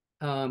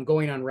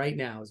 Going on right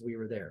now as we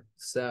were there.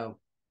 So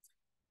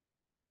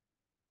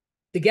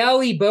the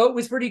Galilee boat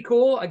was pretty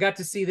cool. I got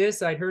to see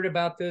this. I'd heard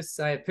about this.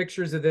 I have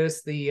pictures of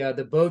this.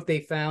 The boat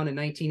they found in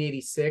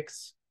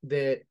 1986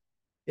 that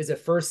is a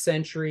first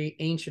century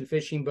ancient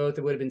fishing boat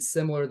that would have been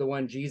similar to the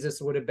one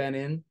Jesus would have been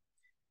in.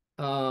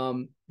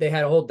 They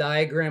had a whole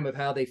diagram of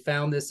how they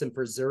found this and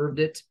preserved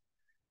it.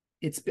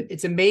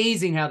 It's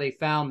amazing how they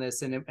found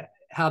this and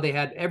how they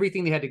had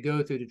everything they had to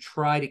go through to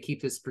try to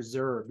keep this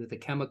preserved, with the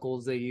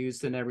chemicals they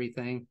used and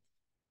everything.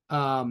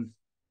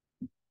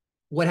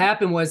 What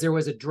happened was there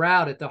was a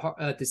drought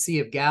at the Sea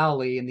of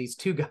Galilee, and these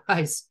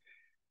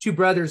two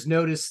brothers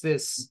noticed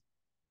this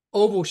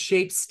oval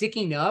shape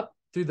sticking up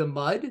through the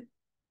mud.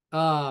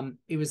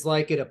 It was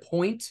like at a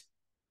point,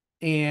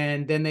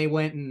 and then they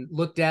went and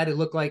looked at it. It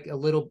looked like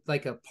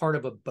a part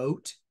of a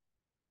boat.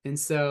 And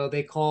so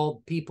they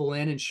called people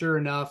in, and sure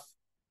enough,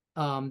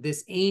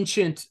 this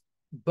ancient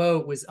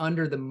boat was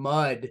under the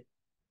mud,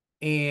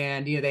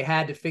 and they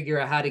had to figure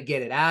out how to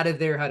get it out of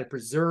there, how to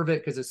preserve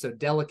it, because it's so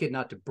delicate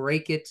not to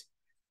break it.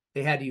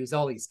 They had to use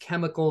all these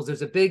chemicals.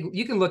 There's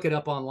you can look it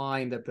up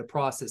online, the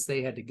process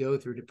they had to go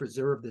through to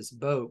preserve this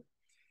boat.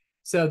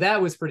 So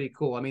that was pretty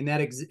cool. I mean,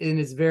 and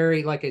it's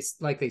very, like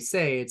they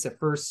say, it's a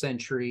first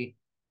century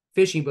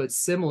fishing boat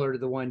similar to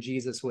the one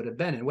Jesus would have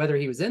been in. Whether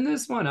he was in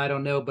this one, I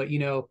don't know. But,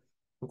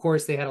 of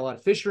course, they had a lot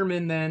of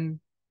fishermen then.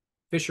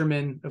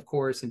 Fishermen, of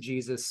course, and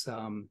Jesus,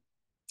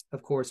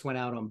 of course, went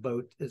out on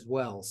boat as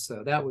well.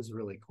 So that was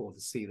really cool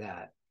to see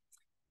that.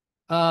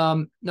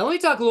 Now let me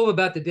talk a little bit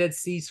about the Dead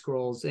Sea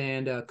Scrolls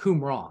and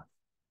Qumran.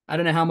 I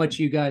don't know how much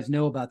you guys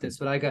know about this,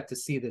 but I got to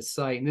see this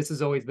site, and this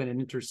has always been an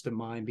interest of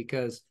mine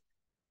because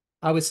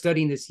I was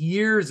studying this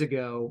years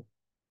ago,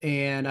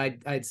 and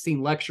I'd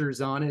seen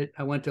lectures on it.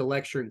 I went to a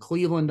lecture in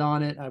Cleveland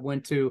on it. I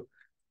went to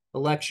a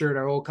lecture at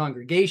our old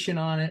congregation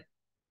on it.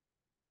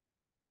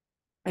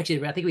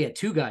 Actually, I think we had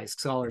two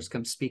scholars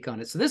come speak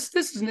on it. So this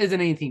isn't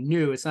anything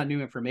new. It's not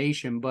new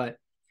information, but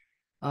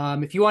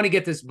if you want to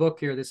get this book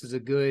here, this is a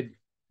good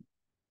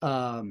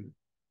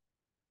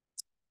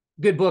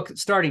book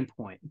starting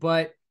point.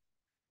 But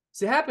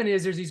so what happened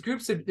is there's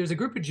a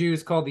group of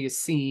Jews called the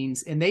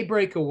Essenes, and they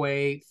break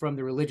away from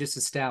the religious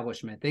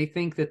establishment. They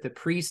think that the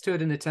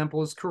priesthood in the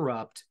temple is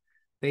corrupt.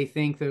 They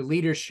think the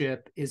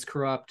leadership is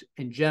corrupt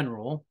in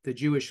general, the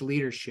Jewish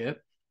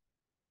leadership.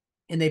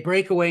 And they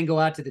break away and go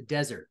out to the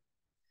desert,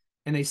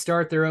 and they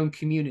start their own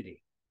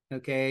community.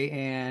 Okay.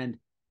 And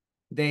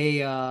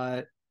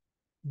they're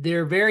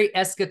very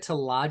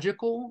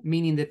eschatological,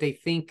 meaning that they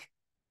think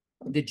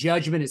the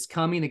judgment is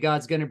coming, that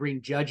God's going to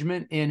bring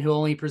judgment, and he'll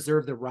only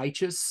preserve the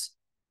righteous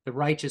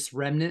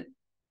remnant,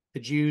 the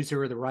Jews who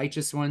are the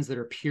righteous ones that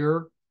are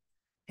pure.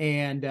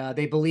 And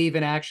they believe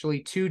in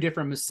actually two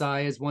different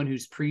messiahs, one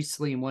who's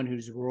priestly and one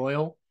who's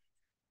royal.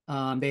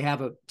 They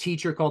have a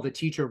teacher called the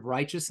teacher of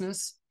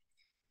righteousness.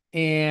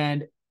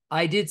 And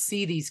I did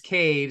see these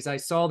caves. I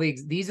saw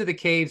these are the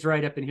caves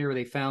right up in here where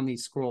they found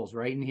these scrolls,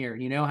 right in here.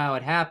 You know how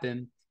it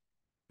happened.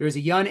 There was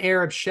a young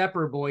Arab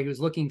shepherd boy who was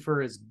looking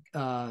for his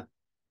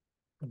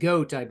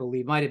goat, I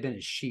believe. Might have been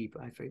his sheep.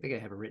 I think I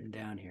have it written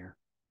down here.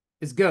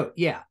 His goat,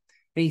 yeah.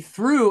 And he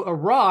threw a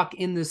rock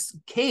in this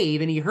cave,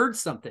 and he heard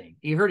something.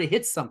 He heard it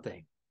hit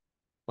something,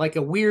 like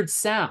a weird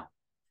sound.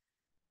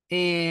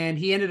 And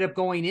he ended up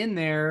going in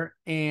there,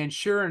 and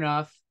sure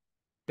enough,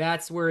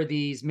 that's where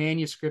these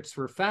manuscripts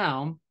were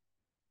found.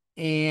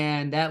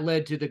 And that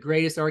led to the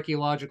greatest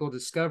archaeological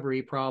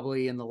discovery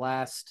probably in the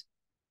last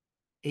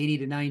 80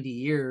 to 90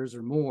 years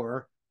or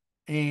more.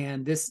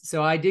 And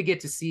so I did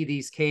get to see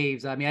these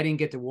caves. I mean, I didn't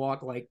get to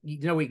walk, we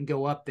can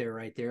go up there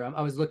right there.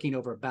 I was looking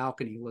over a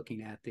balcony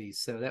looking at these.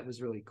 So that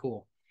was really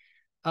cool.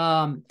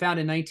 Found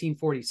in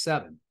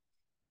 1947.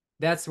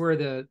 That's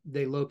where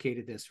they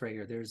located this right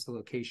here. There's the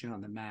location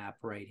on the map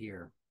right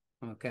here.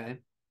 Okay.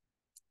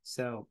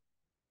 So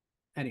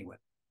anyway.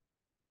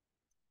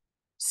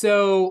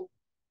 So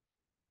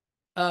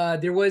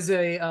there was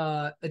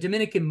a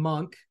Dominican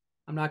monk.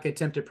 I'm not going to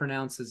attempt to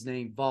pronounce his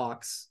name,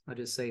 Vaux. I'll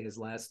just say his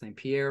last name,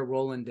 Pierre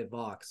Roland de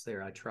Vaux.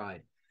 There, I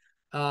tried.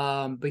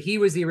 But he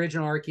was the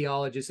original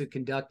archaeologist who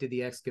conducted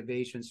the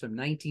excavations from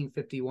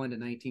 1951 to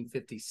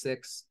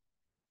 1956.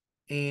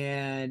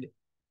 And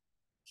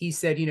he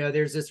said,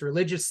 there's this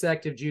religious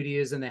sect of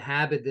Judaism that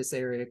inhabit this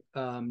area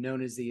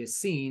known as the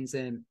Essenes.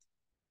 And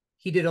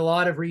he did a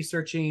lot of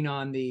researching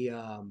on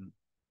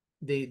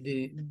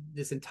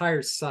this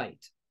entire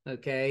site.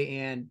 Okay.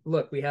 And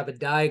look, we have a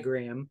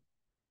diagram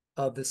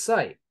of the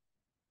site,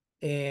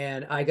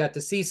 and I got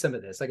to see some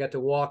of this. I got to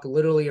walk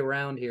literally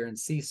around here and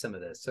see some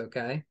of this.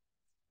 Okay.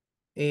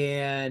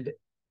 And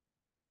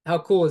how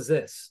cool is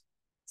this?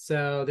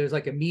 So there's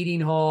like a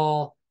meeting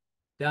hall,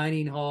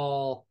 dining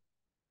hall,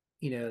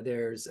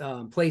 there's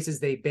places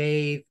they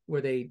bathe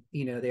where they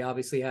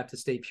obviously have to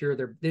stay pure.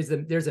 There's a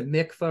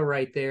mikvah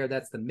right there.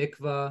 That's the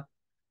mikvah.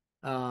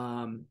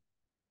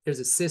 There's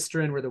a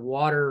cistern where the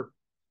water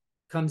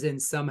comes in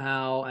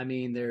somehow. I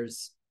mean,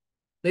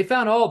 they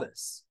found all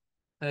this.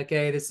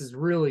 Okay, this is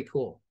really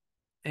cool.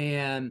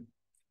 And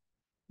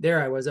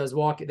there I was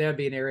walking. That'd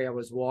be an area I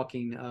was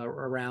walking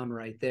around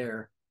right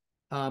there.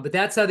 But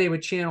that's how they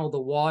would channel the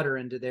water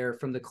into there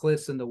from the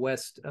cliffs in the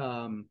west.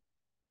 That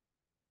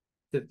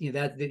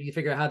you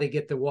figure out how they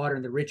get the water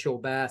in the ritual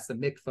baths, the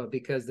mikvah,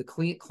 because the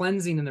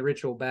cleansing in the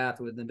ritual bath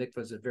with the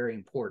mikvahs is very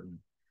important.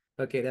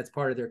 Okay, that's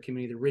part of their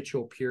community, the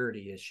ritual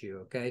purity issue.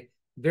 Okay,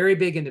 very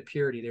big into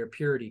purity, their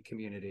purity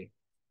community.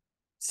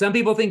 Some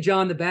people think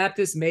John the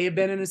Baptist may have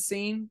been in a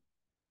scene.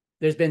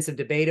 There's been some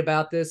debate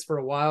about this for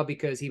a while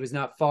because he was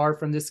not far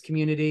from this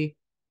community.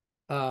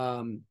 He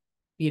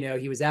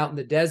was out in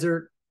the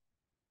desert.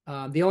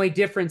 The only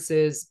difference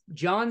is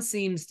John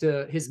seems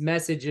to, his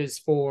message is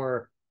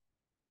for,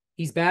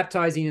 he's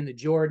baptizing in the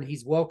Jordan,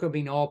 he's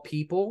welcoming all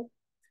people,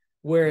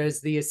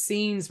 whereas the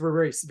Essenes were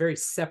very, very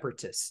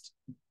separatist.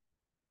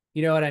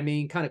 You know what I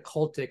mean? Kind of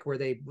cultic, where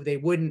they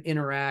wouldn't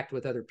interact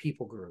with other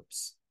people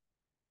groups.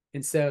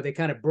 And so they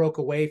kind of broke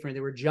away from it,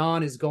 where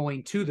John is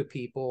going to the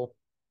people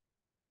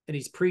and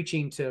he's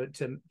preaching to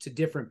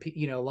different,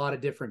 a lot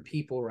of different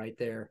people right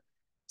there.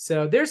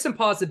 So there's some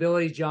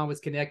possibilities John was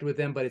connected with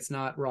them, but it's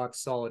not rock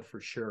solid for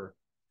sure.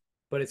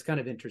 But it's kind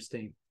of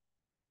interesting.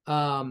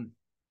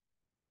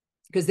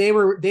 Because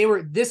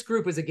this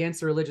group was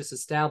against the religious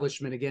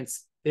establishment,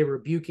 they were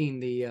rebuking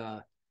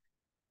the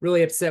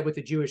really upset with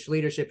the Jewish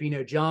leadership.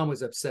 John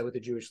was upset with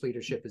the Jewish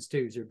leadership as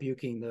too. He's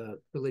rebuking the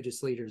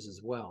religious leaders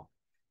as well.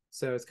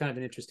 So it's kind of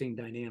an interesting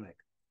dynamic.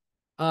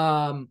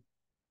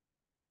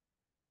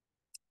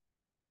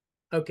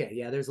 Okay,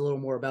 yeah, there's a little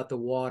more about the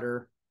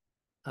water,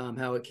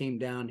 how it came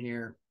down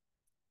here.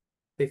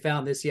 They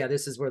found this. Yeah,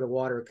 this is where the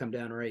water would come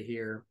down right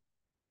here.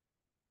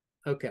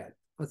 Okay,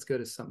 let's go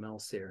to something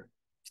else here.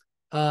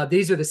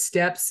 These are the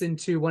steps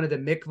into one of the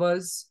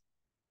mikvahs.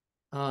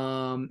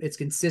 It's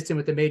consistent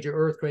with the major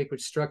earthquake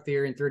which struck the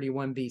area in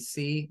 31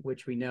 BC,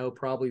 which we know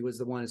probably was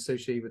the one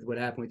associated with what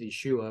happened with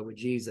Yeshua, with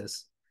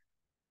Jesus.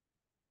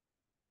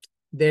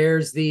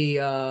 There's the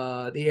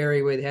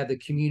area where they have the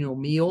communal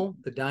meal.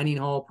 The dining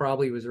hall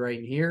probably was right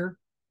in here.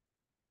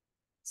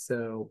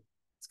 So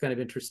it's kind of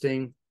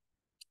interesting.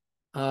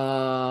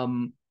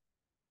 More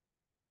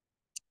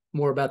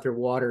about their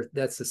water.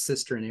 That's the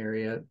cistern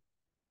area.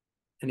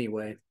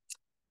 Anyway.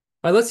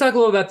 All right, let's talk a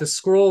little about the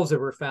scrolls that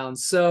were found.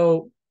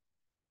 So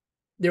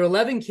there were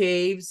 11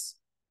 caves.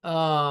 They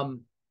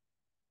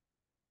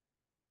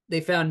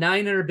found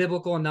 900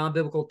 biblical and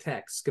non-biblical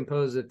texts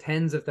composed of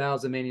tens of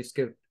thousands of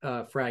manuscript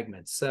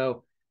fragments.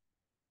 So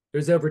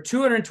there's over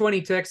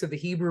 220 texts of the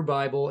Hebrew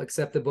Bible,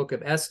 except the book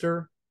of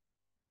Esther.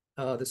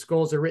 The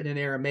scrolls are written in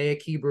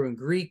Aramaic, Hebrew, and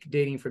Greek,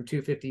 dating from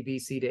 250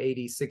 BC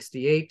to AD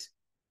 68.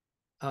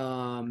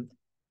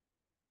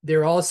 There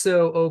are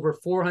also over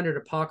 400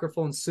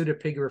 apocryphal and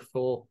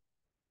pseudepigraphal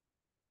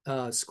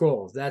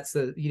scrolls. That's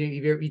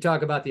you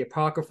talk about the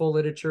apocryphal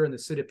literature and the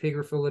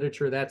pseudepigraphal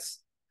literature. That's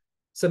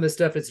some of the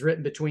stuff that's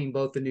written between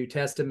both the New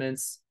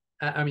Testaments.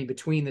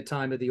 Between the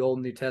time of the Old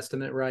and New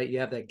Testament, right? You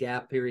have that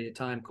gap period of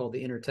time called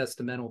the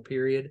intertestamental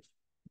period.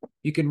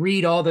 You can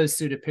read all those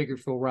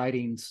pseudepigraphal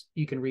writings.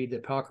 You can read the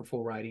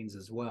apocryphal writings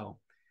as well.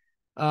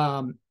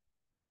 But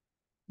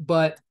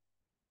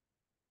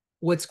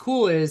what's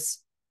cool is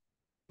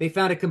they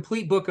found a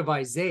complete book of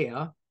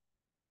Isaiah,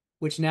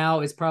 which now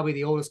is probably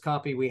the oldest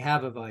copy we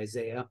have of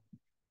Isaiah.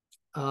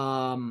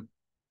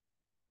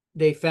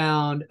 They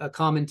found a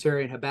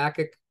commentary in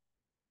Habakkuk.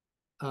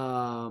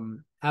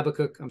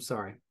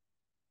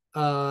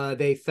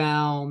 They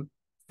found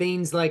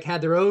things like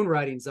had their own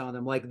writings on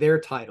them, like their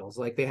titles.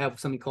 Like they have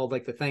something called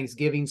like the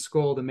Thanksgiving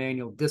Scroll, the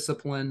Manual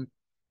Discipline.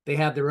 They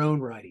have their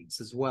own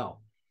writings as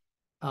well.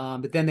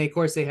 But then of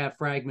course they have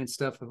fragment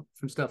stuff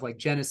from stuff like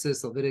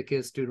Genesis,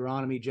 Leviticus,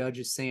 Deuteronomy,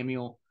 Judges,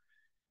 Samuel,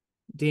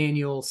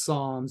 Daniel,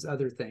 Psalms,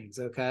 other things.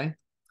 Okay.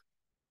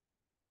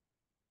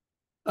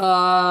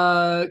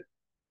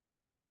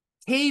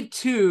 Cave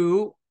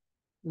 2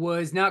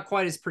 was not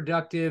quite as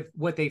productive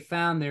what they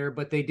found there,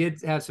 but they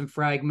did have some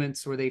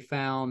fragments where they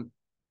found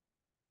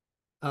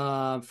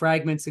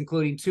fragments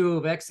including 2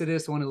 of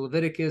Exodus, 1 of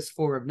Leviticus,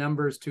 4 of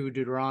Numbers, 2 of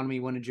Deuteronomy,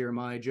 1 of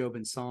Jeremiah, Job,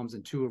 and Psalms,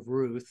 and 2 of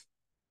Ruth.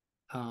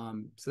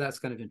 So that's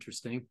kind of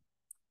interesting.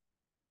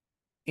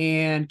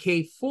 And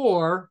cave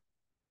 4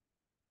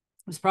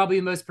 was probably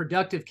the most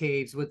productive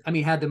caves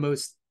had the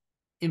most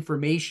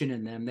information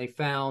in them. They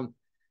found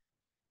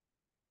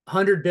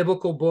 100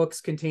 biblical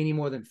books containing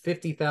more than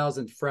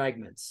 50,000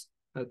 fragments.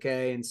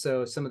 Okay, and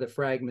so some of the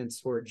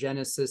fragments were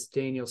Genesis,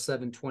 Daniel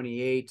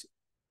 7:28,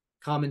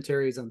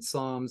 commentaries on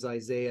Psalms,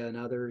 Isaiah, and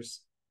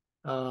others.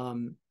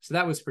 So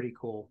that was pretty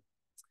cool.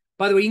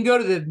 By the way, you can go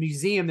to the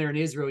museum there in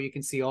Israel. You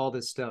can see all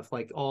this stuff,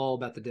 like all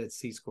about the Dead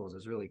Sea Scrolls.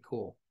 It's really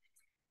cool.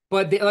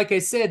 But like I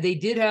said, they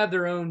did have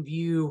their own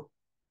view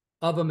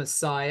of a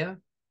Messiah.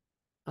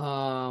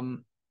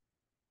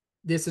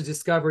 This is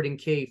discovered in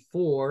Cave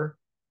 4.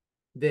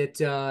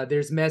 That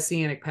there's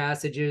messianic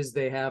passages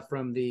they have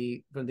from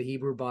the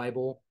Hebrew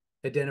Bible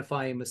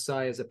identifying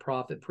Messiah as a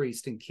prophet,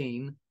 priest, and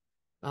king.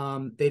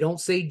 They don't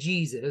say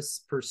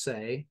Jesus per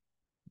se,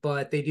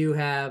 but they do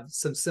have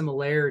some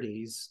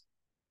similarities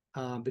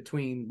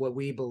between what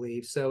we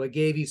believe. So it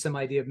gave you some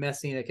idea of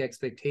messianic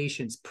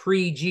expectations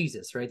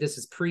pre-Jesus, right? This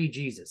is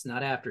pre-Jesus,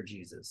 not after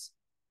Jesus.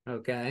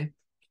 Okay.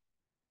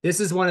 This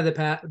is one of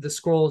the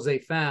scrolls they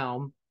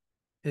found.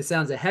 It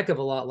sounds a heck of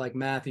a lot like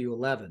Matthew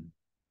 11.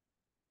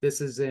 This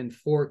is in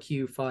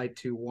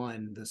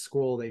 4Q521, the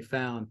scroll they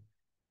found. It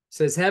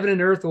says, heaven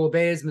and earth will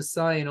obey his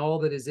Messiah and all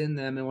that is in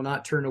them, and will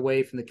not turn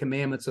away from the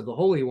commandments of the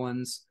holy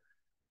ones.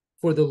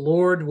 For the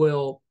Lord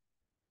will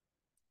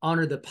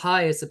honor the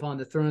pious upon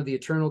the throne of the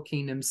eternal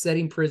kingdom,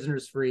 setting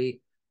prisoners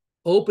free,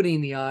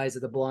 opening the eyes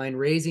of the blind,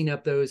 raising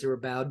up those who are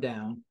bowed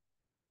down.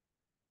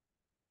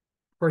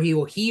 For he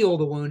will heal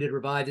the wounded,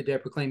 revive the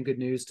dead, proclaim good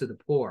news to the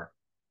poor.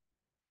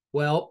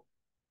 Well,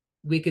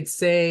 we could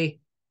say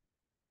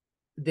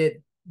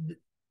that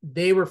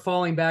they were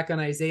falling back on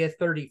Isaiah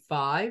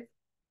 35.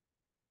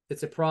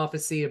 It's a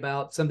prophecy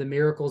about some of the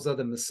miracles of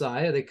the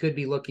Messiah. They could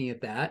be looking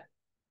at that.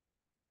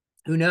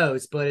 Who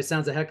knows? But it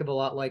sounds a heck of a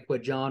lot like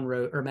what John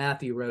wrote, or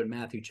Matthew wrote in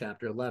Matthew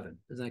chapter 11.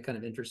 Isn't that kind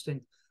of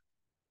interesting?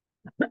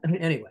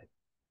 Anyway.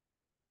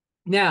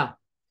 Now,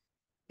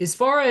 as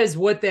far as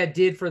what that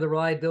did for the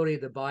reliability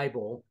of the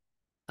Bible,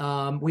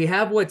 we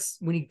have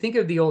when you think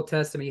of the Old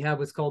Testament, you have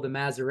what's called the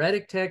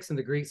Masoretic text and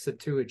the Greek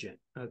Septuagint.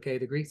 Okay,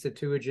 the Greek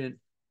Septuagint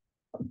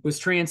was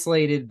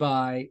translated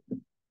by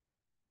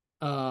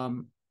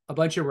a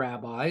bunch of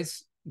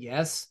rabbis,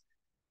 yes,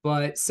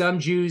 but some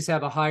Jews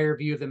have a higher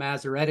view of the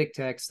Masoretic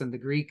text than the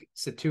Greek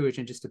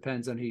Septuagint. Just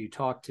depends on who you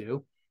talk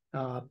to.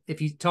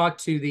 If you talk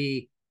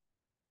to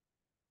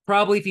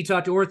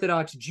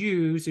Orthodox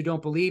Jews who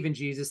don't believe in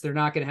Jesus, they're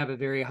not going to have a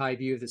very high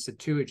view of the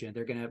Septuagint.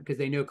 They're going to, because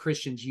they know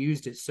Christians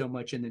used it so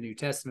much in the New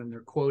Testament, and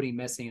they're quoting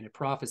Messianic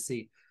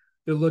prophecy.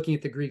 They're looking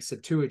at the Greek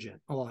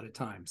Septuagint a lot of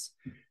times.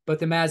 But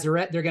they're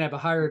going to have a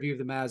higher view of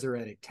the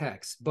Masoretic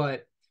text.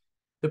 But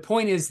the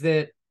point is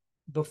that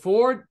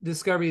before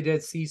discovery of the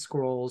Dead Sea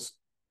Scrolls,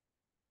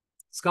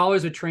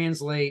 scholars would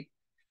translate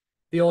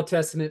the Old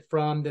Testament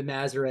from the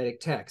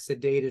Masoretic text.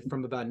 It dated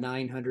from about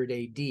 900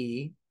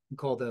 AD,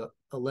 called the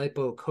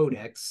Aleppo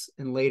Codex,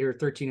 and later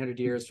 1300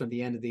 years from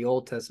the end of the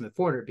Old Testament,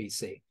 400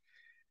 BC.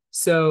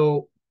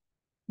 So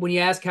when you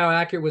ask how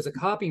accurate was the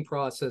copying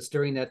process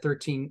during that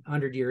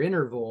 1300-year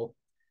interval,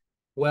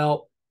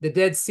 well, the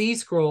Dead Sea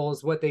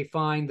Scrolls, what they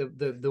find,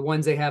 the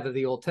ones they have of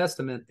the Old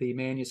Testament, the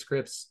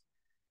manuscripts,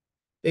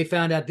 they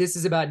found out this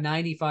is about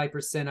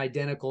 95%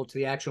 identical to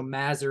the actual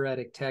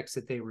Masoretic text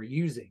that they were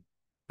using.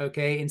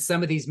 Okay, and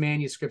some of these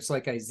manuscripts,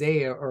 like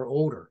Isaiah, are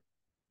older.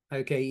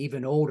 Okay,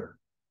 even older.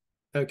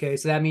 Okay,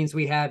 so that means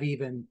we have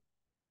even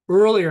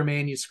earlier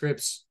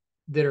manuscripts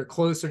that are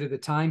closer to the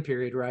time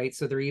period, right?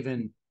 So they're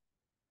even,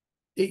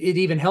 it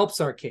even helps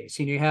our case.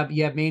 You have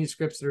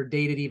manuscripts that are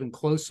dated even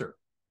closer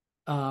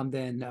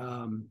than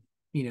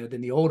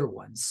the older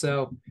ones.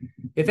 So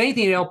if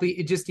anything,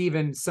 it just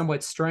even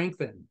somewhat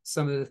strengthen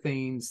some of the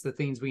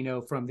things we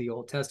know from the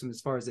Old Testament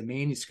as far as the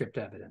manuscript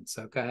evidence.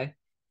 Okay.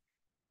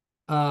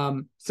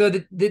 So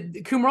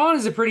the Qumran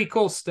is a pretty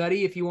cool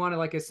study. If you want to,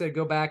 like I said,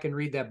 go back and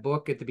read that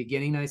book at the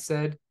beginning, I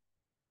said,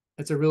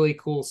 it's a really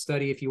cool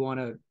study. If you want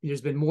to,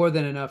 there's been more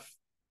than enough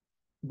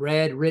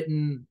read,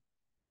 written,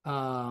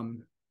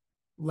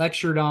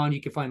 lectured on.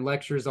 You can find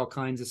lectures, all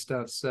kinds of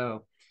stuff.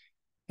 So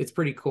it's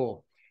pretty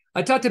cool.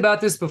 I talked about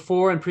this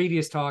before in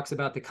previous talks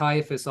about the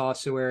Caiaphas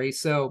ossuary.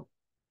 So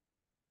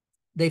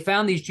they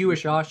found these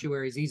Jewish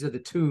ossuaries. These are the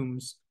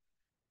tombs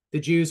the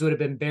Jews would have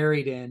been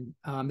buried in.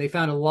 They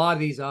found a lot of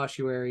these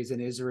ossuaries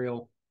in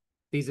Israel.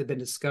 These have been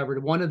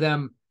discovered. One of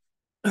them,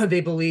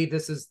 they believe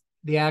this is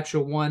the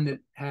actual one that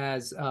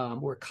has,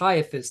 or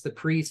Caiaphas, the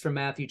priest from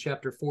Matthew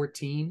chapter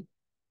 14,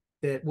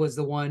 that was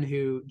the one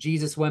who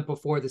Jesus went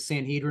before the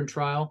Sanhedrin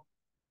trial.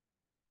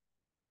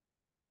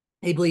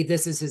 They believe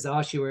this is his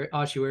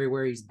ossuary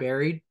where he's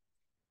buried.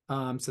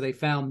 So they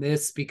found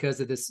this because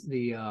of this,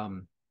 the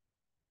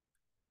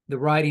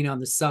writing on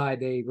the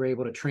side. They were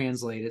able to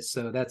translate it.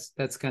 So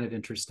that's kind of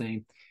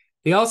interesting.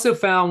 They also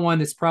found one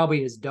that's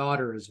probably his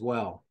daughter as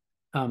well,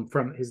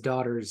 from his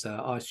daughter's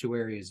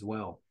ossuary as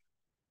well.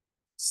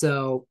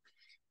 So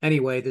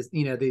anyway,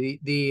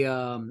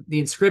 the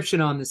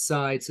inscription on the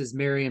side says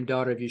Miriam,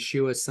 daughter of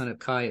Yeshua, son of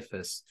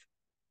Caiaphas.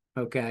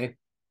 Okay.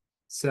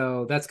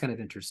 So that's kind of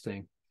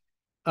interesting.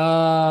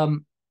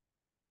 So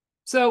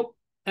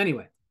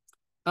anyway,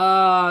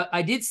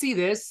 I did see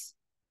this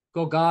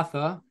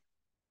Golgotha.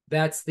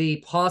 That's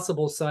the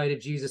possible site of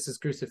Jesus's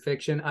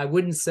crucifixion. I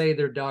wouldn't say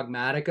they're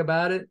dogmatic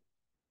about it.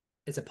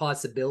 It's a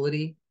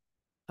possibility.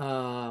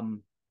 I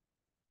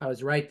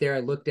was right there. I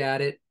looked at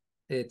it.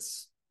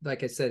 It's,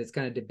 like I said, it's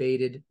kind of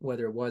debated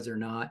whether it was or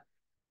not.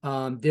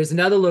 There's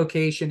another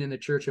location in the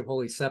Church of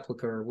Holy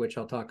Sepulchre, which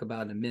I'll talk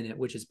about in a minute,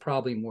 which is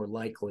probably more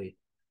likely.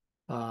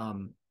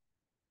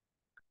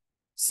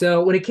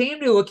 So when it came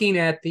to looking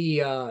at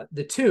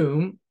the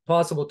tomb,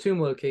 possible tomb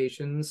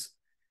locations,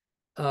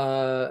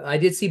 I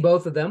did see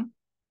both of them.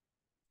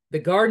 The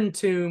garden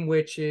tomb,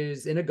 which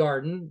is in a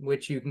garden,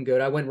 which you can go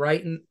to. I went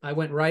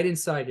right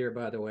inside here,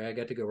 by the way. I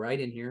got to go right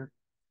in here.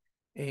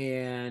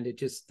 And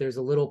there's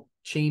a little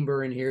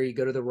chamber in here. You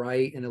go to the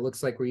right, and it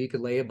looks like where you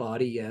could lay a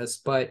body, yes.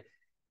 But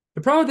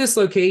The problem with this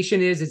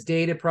location is it's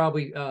dated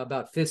probably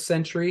about 5th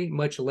century,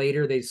 much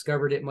later. They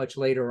discovered it much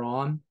later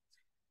on.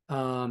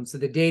 So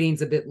the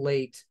dating's a bit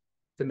late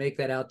to make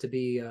that out to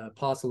be a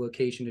possible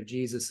location of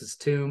Jesus's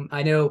tomb.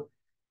 I know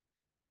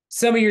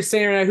some of you are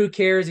saying right now, who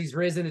cares? He's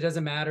risen. It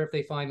doesn't matter if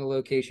they find the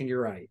location.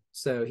 You're right.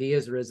 So he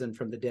is risen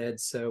from the dead.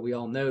 So we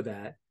all know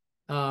that.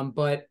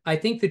 But I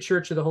think the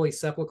Church of the Holy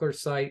Sepulchre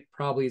site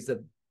probably is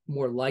the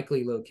more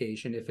likely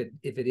location if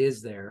it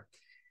is there.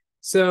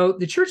 So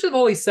the Church of the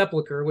Holy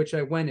Sepulchre, which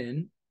I went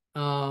in,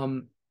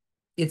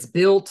 it's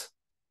built,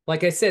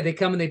 like I said, they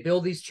come and they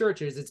build these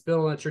churches. It's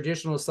built on a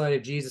traditional site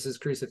of Jesus's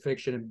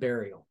crucifixion and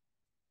burial.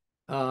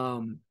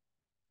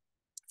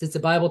 Since the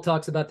Bible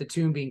talks about the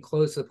tomb being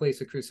close to the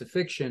place of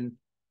crucifixion,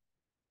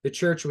 the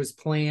church was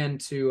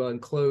planned to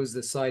enclose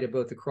the site of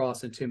both the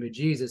cross and tomb of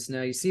Jesus.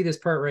 Now you see this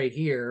part right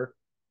here.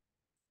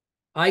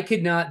 I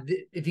could not,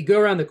 if you go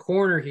around the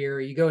corner here,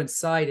 you go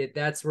inside it,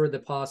 that's where the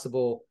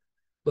possible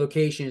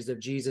location is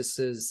of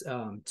Jesus's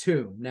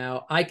tomb.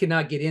 Now I could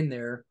not get in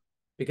there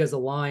because the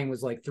line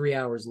was like 3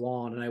 hours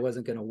long and I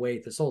wasn't going to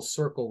wait. This whole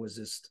circle was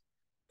just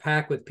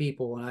packed with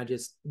people and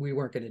we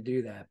weren't going to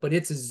do that. But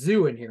it's a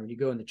zoo in here when you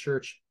go in the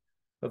Church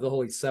of the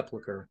Holy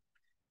Sepulchre.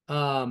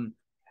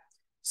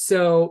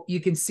 So you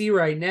can see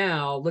right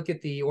now, look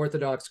at the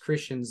Orthodox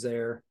Christians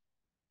there.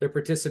 They're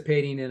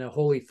participating in a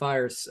holy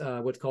fire,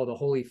 what's called a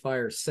holy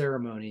fire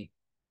ceremony.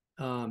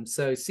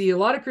 So see, a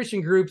lot of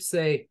Christian groups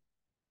say,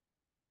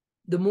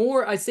 the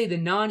more I say the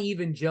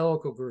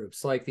non-evangelical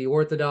groups, like the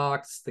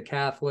Orthodox, the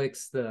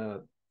Catholics,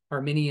 the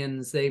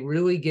Armenians, they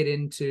really get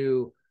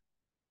into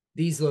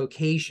these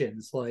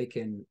locations, like,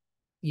 and,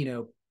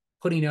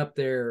 putting up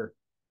their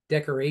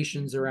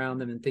decorations around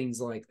them and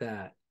things like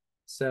that.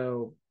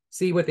 So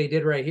see what they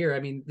did right here. I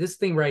mean, this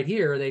thing right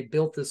here, they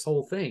built this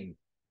whole thing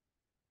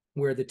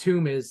where the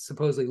tomb is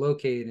supposedly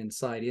located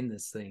inside in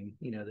this thing,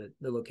 the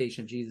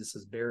location of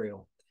Jesus's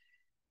burial.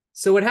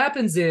 So what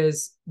happened to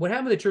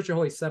the Church of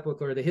Holy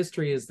Sepulchre, the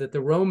history is that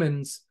the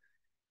Romans,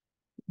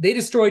 they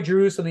destroyed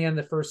Jerusalem in the end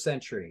of the 1st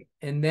century.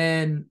 And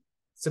then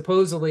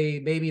supposedly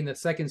maybe in the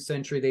 2nd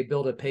century, they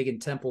built a pagan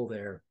temple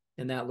there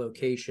in that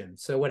location.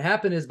 So what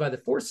happened is by the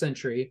 4th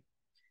century,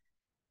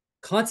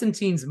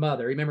 Constantine's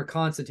mother, remember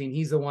Constantine,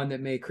 he's the one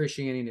that made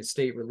Christianity a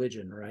state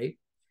religion, right?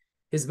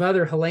 His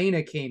mother,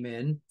 Helena, came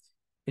in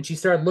and she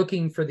started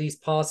looking for these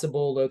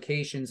possible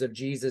locations of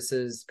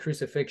Jesus's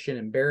crucifixion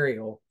and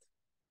burial.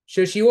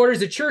 So she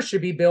orders a church to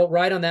be built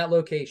right on that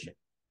location.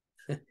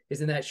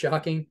 Isn't that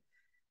shocking?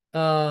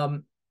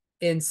 And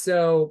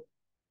so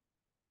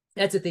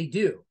that's what they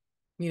do.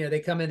 They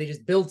come in, they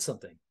just build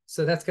something.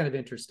 So that's kind of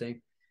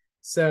interesting.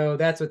 So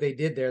that's what they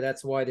did there.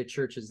 That's why the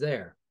church is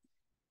there.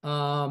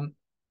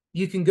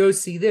 You can go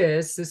see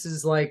this. This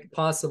is like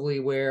possibly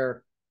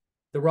where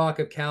the Rock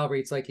of Calvary,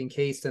 it's like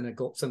encased in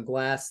some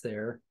glass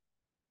there.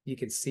 You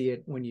can see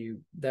it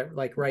when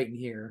like right in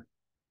here.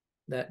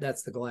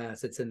 That's the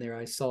glass. It's in there.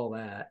 I saw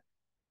that.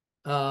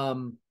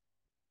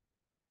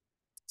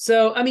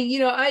 So, I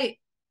mean,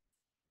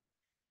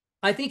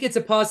 I think it's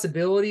a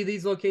possibility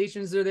these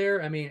locations are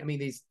there. I mean,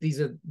 these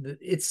are,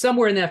 it's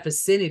somewhere in that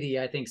vicinity,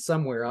 I think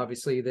somewhere,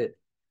 obviously, that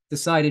the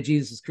site of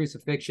Jesus'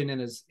 crucifixion and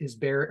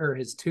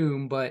his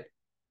tomb, but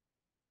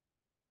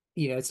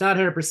it's not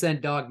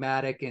 100%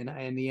 dogmatic. And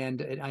in the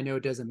end, I know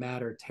it doesn't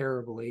matter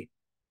terribly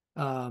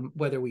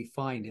whether we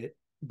find it,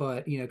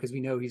 but, because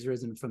we know he's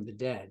risen from the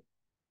dead.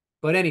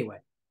 But anyway,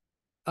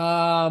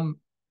 I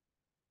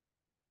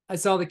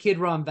saw the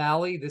Kidron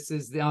Valley. This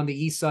is on the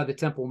east side of the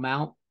Temple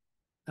Mount.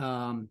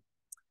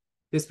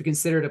 This was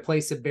considered a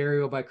place of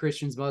burial by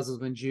Christians,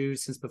 Muslims, and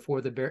Jews since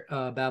before the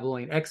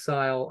Babylonian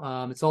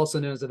exile. It's also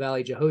known as the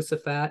Valley of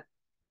Jehoshaphat,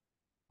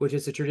 which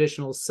is a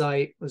traditional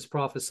site, was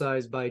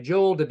prophesied by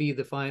Joel to be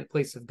the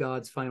place of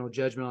God's final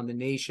judgment on the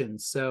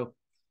nations. So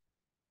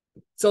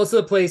it's also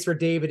a place where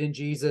David and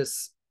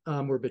Jesus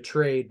were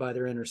betrayed by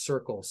their inner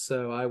circle.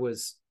 So I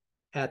was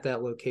at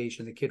that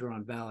location, the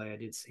Kidron Valley. I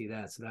did see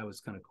that, so that was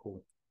kind of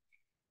cool.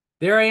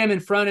 There I am in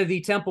front of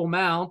the Temple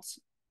Mount,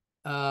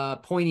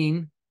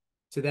 pointing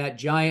to that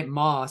giant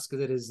mosque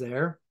that is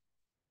there.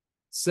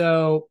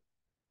 So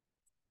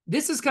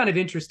this is kind of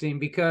interesting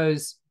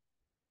because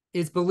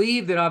it's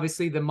believed that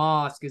obviously the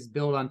mosque is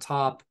built on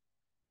top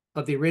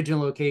of the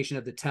original location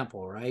of the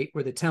temple, right?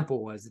 Where the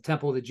temple was, the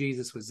temple that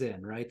Jesus was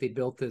in, right? They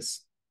built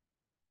this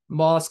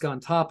mosque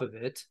on top of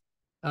it.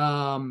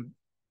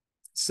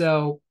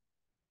 So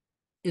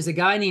there's a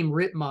guy named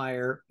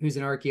Rittmeyer who's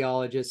an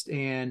archaeologist,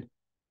 and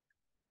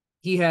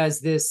he has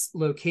this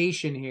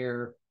location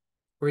here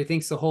where he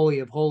thinks the Holy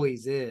of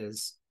Holies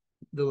is,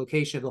 the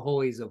location of the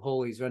Holies of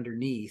Holies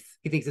underneath.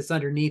 He thinks it's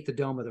underneath the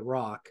Dome of the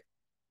Rock,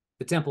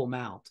 the Temple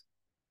Mount.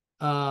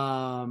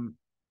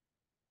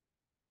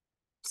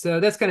 So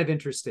that's kind of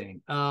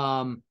interesting.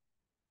 Yeah,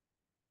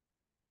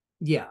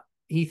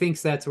 he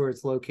thinks that's where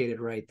it's located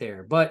right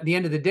there. But at the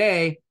end of the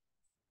day,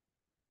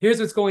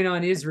 here's what's going on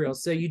in Israel.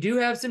 So you do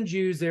have some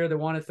Jews there that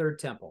want a third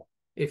temple.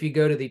 If you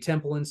go to the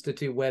Temple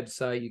Institute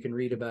website, you can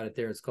read about it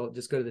there. It's called,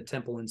 just go to the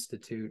Temple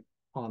Institute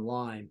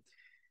online.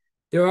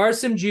 There are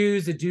some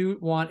Jews that do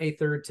want a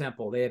third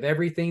temple. They have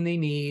everything they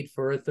need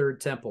for a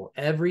third temple,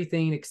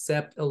 everything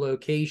except a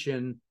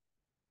location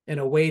and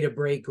a way to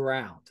break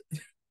ground.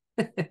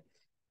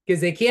 Because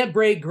they can't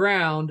break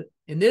ground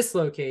in this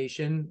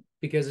location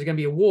because there's going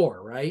to be a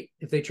war, right?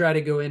 If they try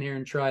to go in here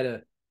and try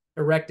to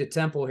erect a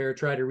temple here,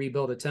 try to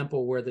rebuild a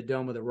temple where the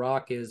Dome of the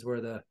Rock is,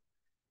 where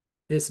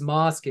this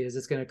mosque is,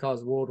 it's going to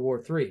cause World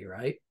War III,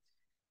 right?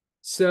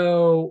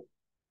 So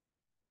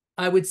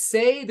I would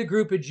say the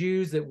group of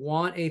Jews that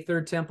want a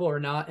third temple are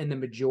not in the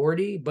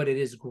majority, but it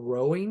is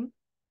growing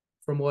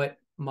from what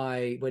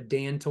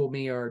Dan told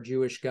me, our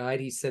Jewish guide.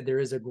 He said there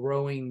is a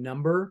growing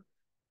number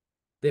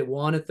that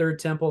want a third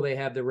temple. They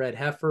have the red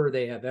heifer,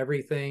 they have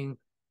everything.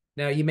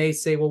 Now you may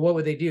say, well, what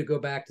would they do? Go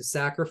back to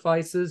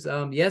sacrifices?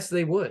 Yes,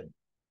 they would.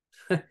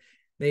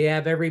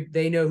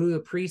 They know who the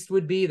priest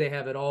would be. They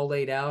have it all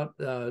laid out.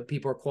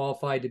 People are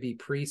qualified to be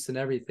priests and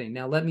everything.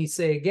 Now, let me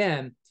say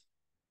again,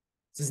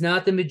 this is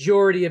not the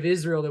majority of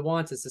Israel that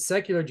wants this. The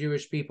secular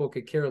Jewish people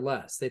could care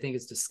less. They think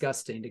it's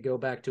disgusting to go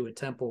back to a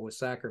temple with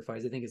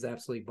sacrifice. They think it's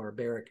absolutely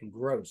barbaric and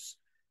gross.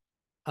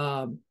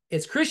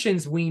 As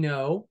Christians, we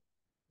know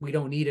we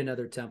don't need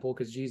another temple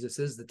because Jesus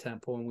is the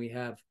temple and we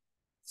have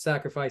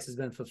sacrifice has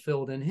been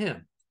fulfilled in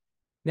him.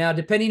 Now,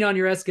 depending on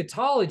your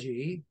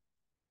eschatology,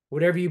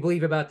 whatever you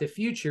believe about the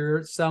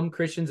future, some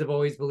Christians have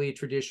always believed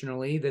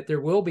traditionally that there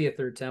will be a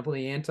third temple.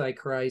 The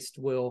Antichrist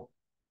will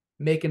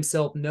make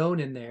himself known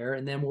in there,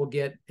 and then we'll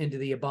get into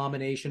the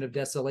abomination of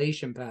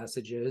desolation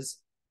passages,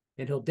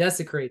 and he'll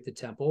desecrate the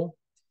temple,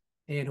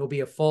 and he'll be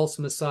a false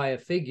Messiah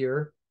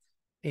figure.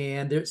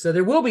 And so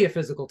there will be a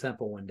physical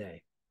temple one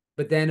day,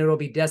 but then it'll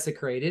be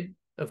desecrated,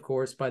 of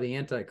course, by the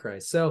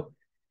Antichrist. So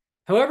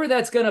however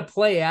that's going to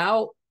play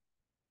out,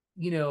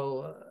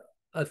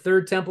 a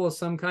third temple of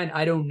some kind,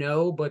 I don't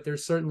know, but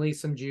there's certainly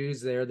some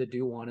Jews there that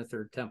do want a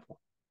third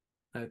temple.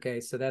 Okay,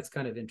 so that's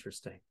kind of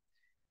interesting.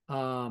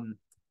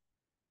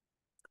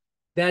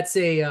 That's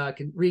a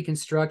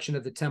reconstruction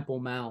of the Temple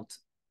Mount,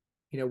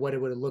 what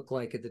it would have looked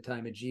like at the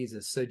time of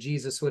Jesus. So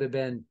Jesus would have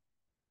been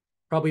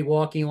probably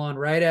walking along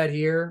right out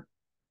here.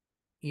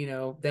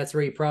 That's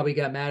where he probably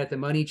got mad at the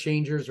money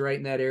changers, right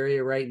in that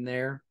area, right in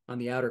there on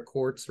the outer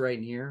courts, right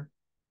in here.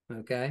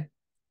 Okay.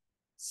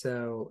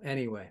 So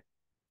anyway.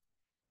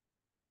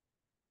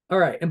 All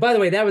right. And by the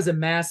way, that was a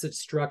massive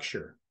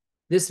structure.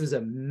 This was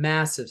a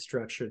massive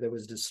structure that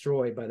was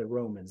destroyed by the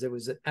Romans. It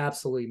was an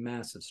absolutely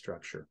massive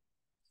structure.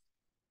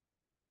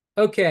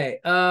 Okay.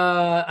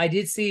 I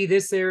did see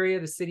this area,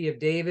 the city of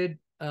David.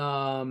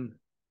 I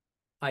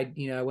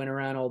went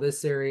around all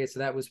this area, so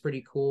that was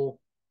pretty cool.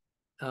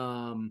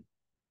 Let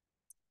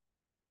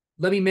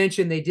me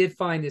mention they did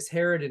find this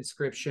Herod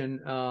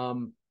inscription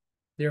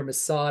near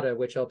Masada,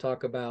 which I'll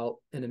talk about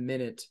in a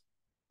minute.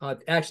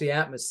 Actually,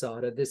 at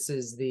Masada, this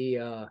is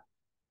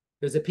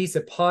there's a piece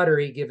of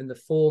pottery given the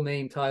full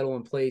name, title,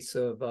 and place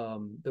of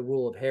the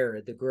rule of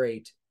Herod the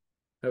Great.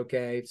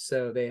 Okay,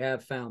 so they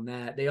have found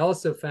that. They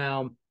also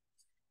found,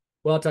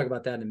 well, I'll talk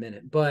about that in a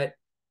minute. But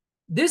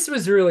this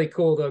was really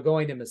cool, though,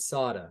 going to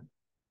Masada.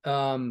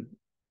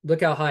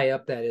 Look how high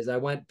up that is. I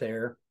went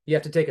there. You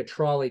have to take a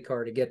trolley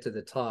car to get to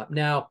the top.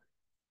 Now,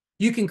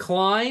 you can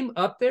climb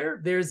up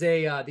there. There's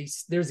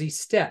these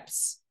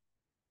steps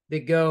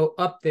that go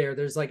up there.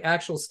 There's like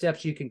actual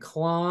steps you can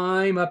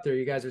climb up there.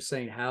 You guys are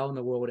saying, how in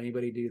the world would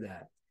anybody do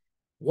that?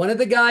 One of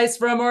the guys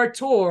from our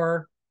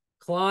tour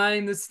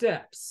climbed the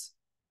steps.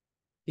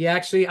 He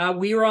actually,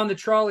 we were on the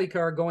trolley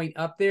car going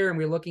up there, and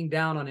we were looking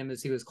down on him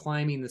as he was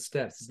climbing the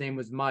steps. His name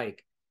was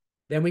Mike.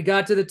 Then we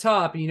got to the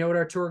top, and you know what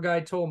our tour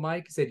guide told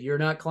Mike? He said, you're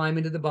not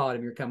climbing to the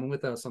bottom. You're coming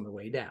with us on the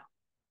way down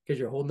because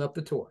you're holding up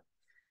the tour.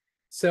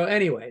 So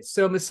anyway,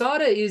 so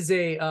Masada is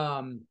it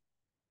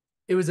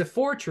was a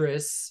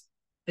fortress.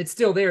 It's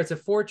still there. It's a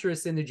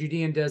fortress in the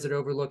Judean desert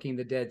overlooking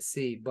the Dead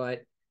Sea,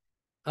 but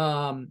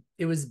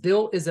it was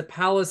built as a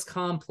palace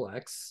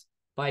complex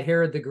by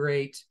Herod the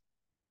Great,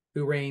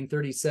 who reigned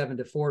 37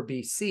 to 4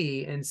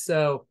 BC. And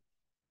so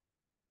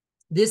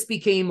this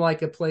became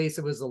like a place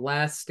that was the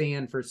last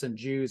stand for some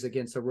Jews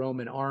against the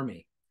Roman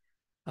army.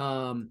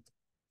 And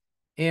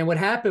what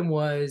happened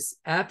was,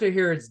 after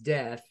Herod's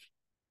death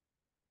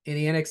and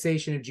the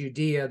annexation of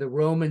Judea, the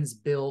Romans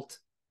built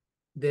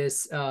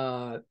this,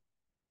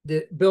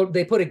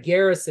 they put a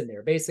garrison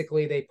there.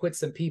 Basically, they put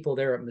some people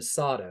there at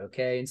Masada,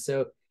 okay? And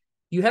so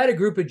you had a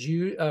group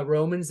of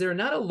Romans there,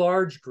 not a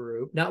large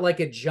group, not like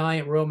a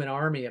giant Roman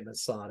army at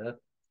Masada.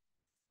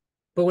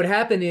 But what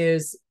happened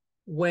is,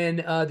 when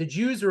the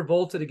Jews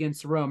revolted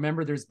against Rome,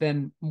 remember there's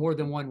been more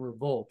than one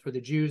revolt where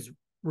the Jews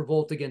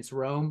revolt against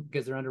Rome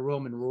because they're under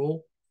Roman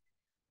rule.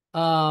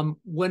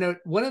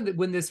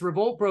 When this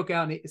revolt broke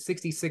out in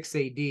 66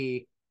 AD,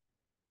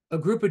 a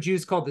group of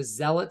Jews called the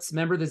Zealots.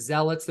 Remember the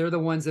Zealots? They're the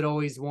ones that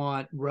always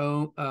want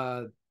Rome,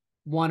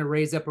 want to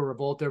raise up a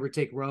revolt to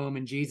overtake Rome.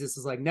 And Jesus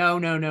is like, no,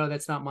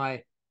 it's not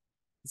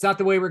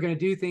the way we're going to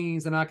do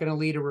things. I'm not going to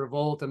lead a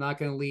revolt. I'm not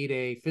going to lead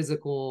a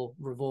physical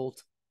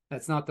revolt.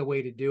 That's not the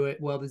way to do it.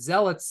 Well, the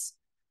Zealots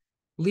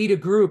lead a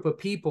group of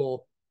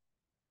people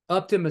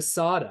up to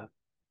Masada,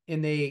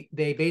 and they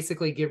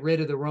basically get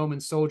rid of the Roman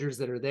soldiers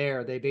that are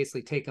there. They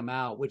basically take them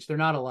out, which they're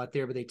not a lot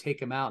there, but they take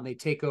them out and they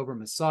take over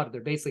Masada.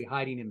 They're basically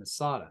hiding in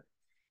Masada.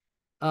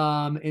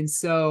 And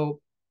so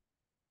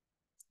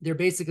they're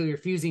basically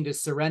refusing to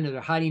surrender.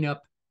 They're hiding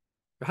up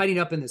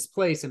in this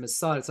place in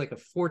Masada. It's like a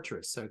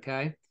fortress,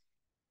 okay?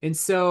 And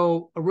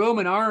so a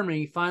Roman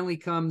army finally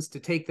comes to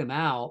take them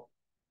out,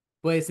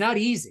 but it's not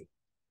easy.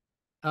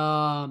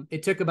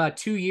 It took about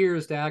 2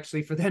 years to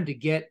actually for them to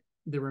get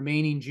the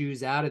remaining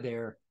Jews out of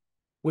there,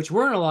 which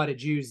weren't a lot of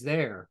Jews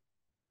there,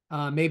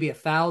 maybe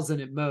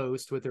 1,000 at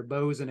most, with their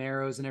bows and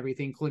arrows and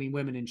everything, including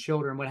women and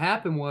children. What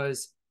happened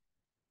was,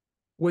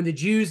 when the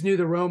Jews knew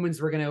the Romans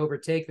were going to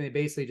overtake them, they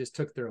basically just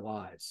took their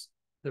lives.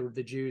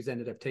 The Jews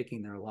ended up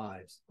taking their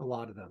lives, a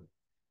lot of them.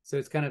 So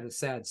it's kind of a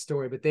sad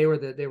story, but they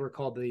were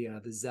called the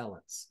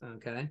Zealots.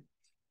 Okay,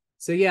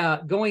 so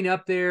yeah, going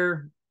up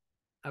there,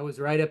 I was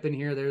right up in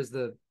here. There's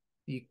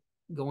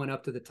going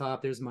up to the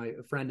top. There's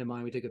a friend of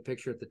mine. We took a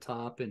picture at the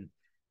top, and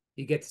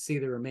you get to see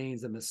the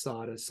remains of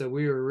Masada. So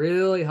we were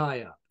really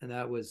high up, and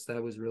that was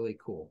really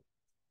cool.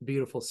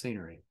 Beautiful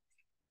scenery.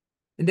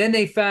 And then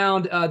they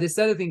found this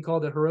other thing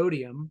called the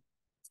Herodium.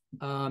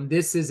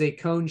 This is a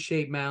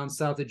cone-shaped mound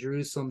south of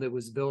Jerusalem that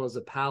was built as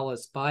a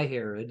palace by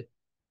Herod,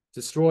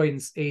 destroyed in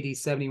AD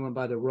 71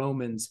 by the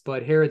Romans,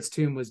 but Herod's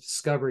tomb was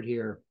discovered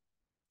here.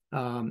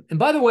 And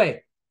by the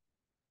way,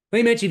 let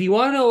me mention, if you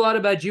want to know a lot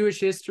about Jewish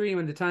history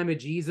and the time of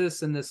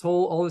Jesus and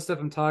all this stuff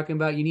I'm talking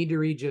about, you need to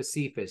read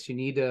Josephus. You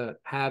need to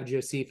have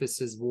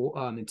Josephus's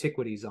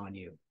antiquities on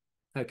you.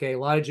 Okay, a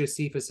lot of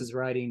Josephus's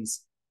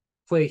writings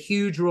play a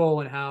huge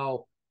role in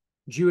how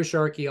Jewish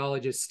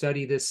archaeologists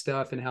study this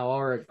stuff and how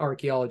our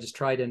archaeologists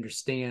try to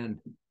understand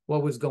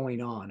what was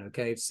going on.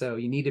 Okay, so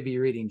you need to be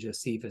reading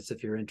Josephus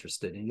if you're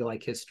interested and you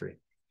like history.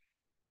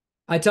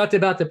 I talked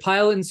about the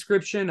Pilate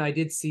inscription. I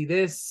did see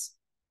this.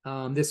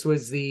 This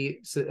was the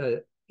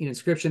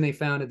inscription they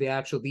found of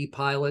the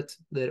Pilate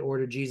that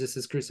ordered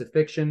Jesus's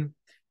crucifixion.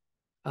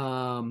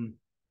 So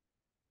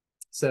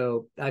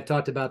I've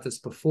talked about this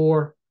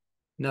before.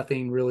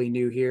 Nothing really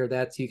new here.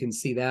 You can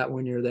see that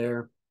when you're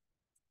there.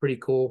 Pretty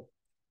cool.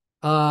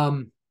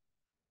 Let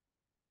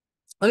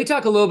me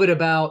talk a little bit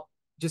about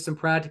just some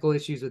practical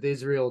issues with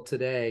Israel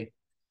today.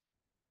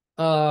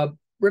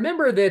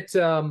 Remember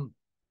that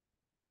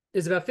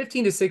there's about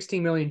 15 to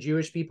 16 million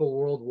Jewish people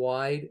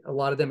worldwide. A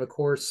lot of them, of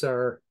course,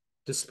 are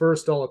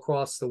dispersed all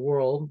across the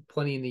world,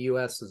 plenty in the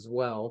U.S. as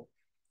well.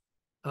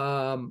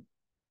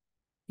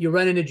 You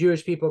run into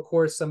Jewish people, of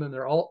course, some of them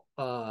are all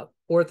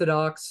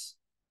Orthodox.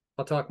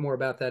 I'll talk more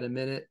about that in a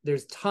minute.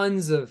 There's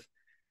tons of,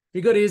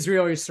 you go to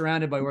Israel, you're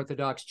surrounded by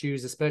Orthodox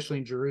Jews, especially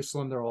in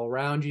Jerusalem. They're all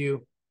around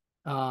you.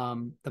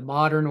 The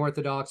modern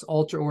Orthodox,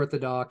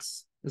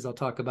 ultra-Orthodox, as I'll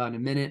talk about in a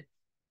minute.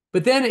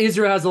 But then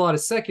Israel has a lot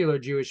of secular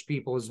Jewish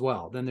people as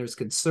well. Then there's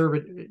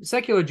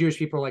secular Jewish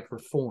people like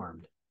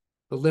Reformed,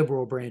 the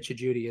liberal branch of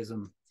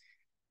Judaism.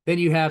 Then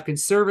you have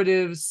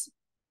conservative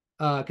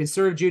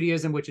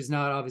Judaism, which is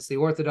not obviously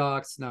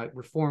Orthodox, not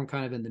Reform,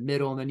 kind of in the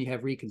middle. And then you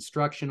have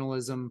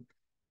Reconstructionalism.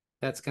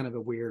 That's kind of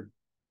a weird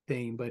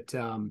thing. But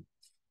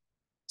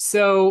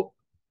so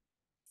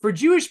for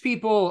Jewish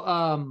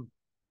people,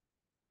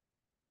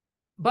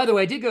 by the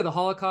way, I did go to the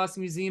Holocaust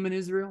Museum in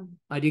Israel.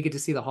 I did get to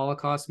see the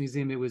Holocaust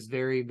Museum. It was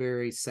very,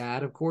 very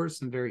sad, of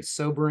course, and very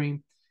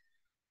sobering.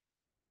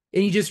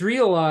 And you just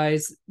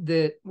realize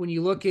that when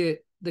you look at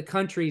the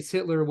countries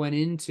Hitler went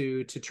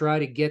into to try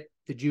to get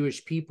the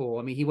Jewish people,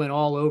 I mean, he went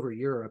all over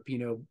Europe,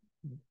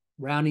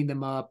 rounding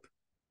them up,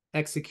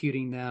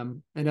 executing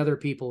them, and other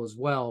people as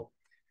well.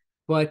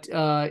 But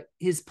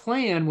his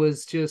plan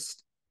was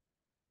just,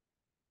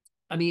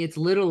 I mean, it's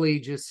literally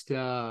just,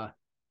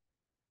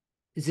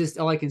 it's just,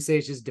 all I can say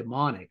is just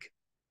demonic.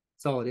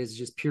 That's all it is,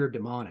 just purely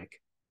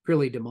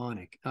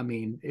demonic. I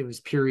mean, it was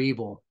pure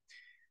evil.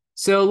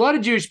 So a lot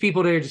of Jewish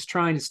people, they're just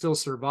trying to still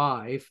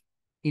survive,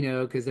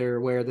 because they're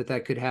aware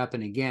that could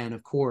happen again,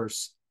 of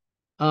course.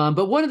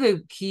 But one of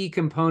the key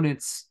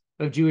components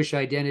of Jewish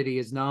identity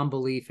is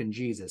non-belief in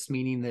Jesus,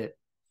 meaning that,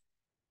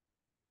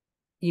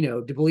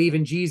 to believe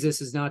in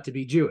Jesus is not to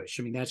be Jewish.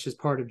 I mean, that's just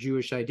part of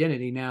Jewish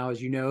identity. Now,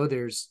 as you know,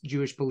 there's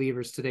Jewish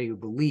believers today who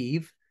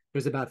believe.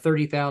 There's about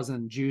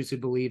 30,000 Jews who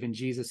believe in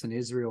Jesus in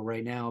Israel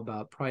right now,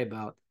 probably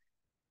about,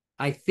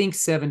 I think,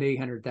 700,000 to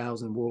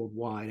 800,000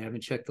 worldwide. I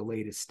haven't checked the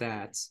latest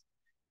stats.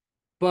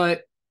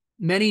 But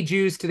many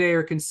Jews today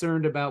are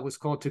concerned about what's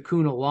called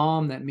tikkun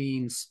olam. That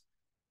means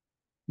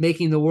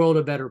making the world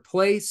a better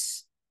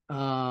place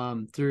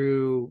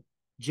through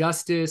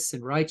justice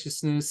and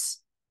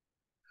righteousness,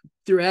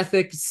 through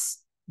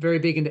ethics, very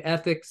big into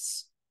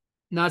ethics,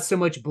 not so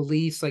much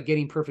beliefs, like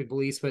getting perfect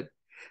beliefs, but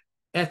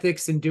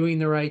ethics and doing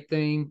the right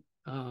thing.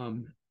 A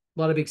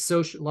lot of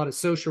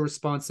social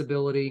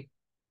responsibility.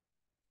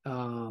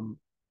 When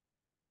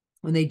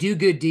they do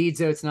good deeds,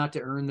 though, it's not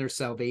to earn their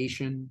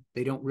salvation.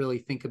 They don't really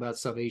think about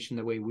salvation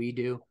the way we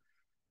do.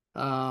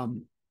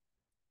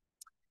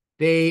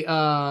 They,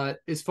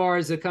 as far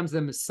as it comes to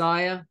the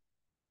Messiah,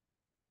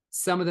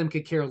 some of them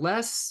could care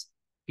less.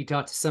 If you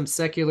talk to some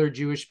secular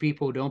Jewish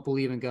people who don't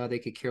believe in God, they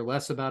could care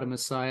less about a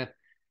Messiah.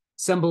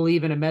 Some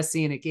believe in a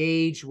messianic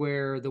age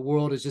where the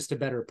world is just a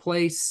better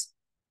place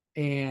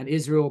and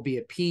Israel will be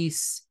at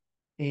peace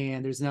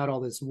and there's not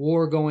all this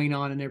war going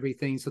on and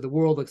everything. So the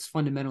world looks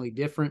fundamentally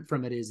different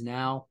from it is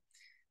now.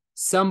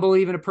 Some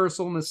believe in a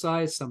personal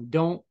Messiah, some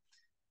don't.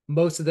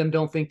 Most of them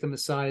don't think the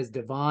Messiah is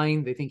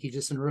divine. They think he's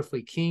just an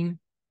earthly king.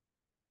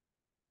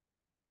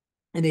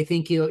 And they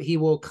think he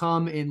will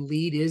come and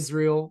lead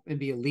Israel and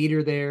be a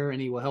leader there, and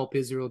he will help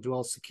Israel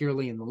dwell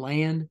securely in the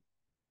land.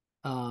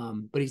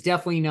 But he's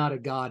definitely not a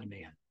God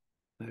man.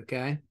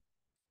 Okay.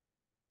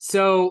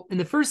 So in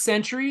the first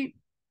century,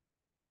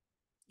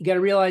 you got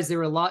to realize there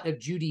were a lot of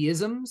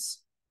Judaisms,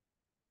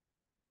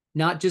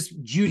 not just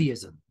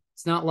Judaism.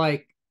 It's not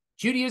like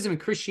Judaism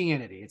and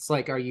Christianity. It's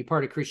like, are you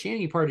part of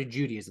Christianity? Are you part of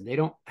Judaism? They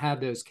don't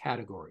have those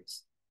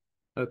categories.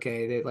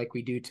 Okay. They, like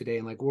we do today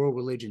in like world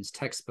religions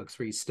textbooks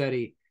where you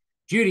study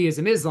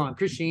Judaism, Islam,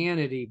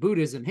 Christianity,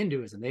 Buddhism,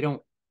 Hinduism. They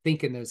don't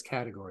think in those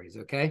categories.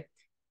 Okay.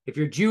 If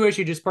you're Jewish,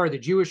 you're just part of the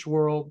Jewish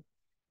world,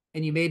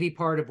 and you may be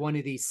part of one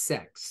of these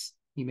sects.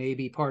 You may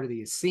be part of the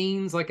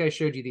Essenes, like I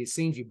showed you, the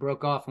Essenes. You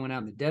broke off and went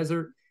out in the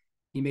desert.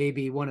 You may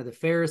be one of the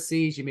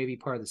Pharisees. You may be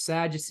part of the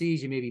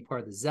Sadducees. You may be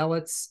part of the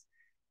Zealots.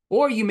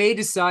 Or you may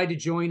decide to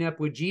join up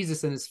with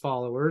Jesus and his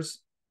followers,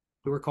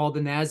 who were called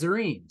the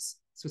Nazarenes.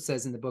 That's what it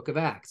says in the book of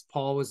Acts.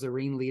 Paul was the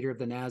ringleader of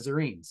the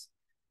Nazarenes.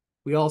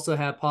 We also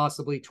have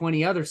possibly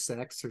 20 other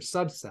sects or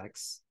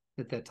subsects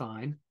at that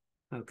time.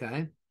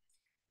 Okay.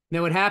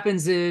 Now, what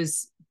happens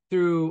is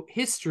through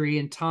history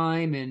and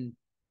time and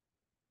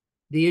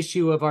the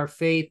issue of our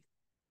faith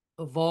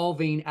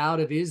evolving out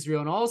of Israel,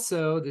 and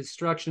also the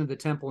destruction of the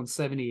temple in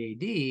 70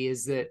 AD,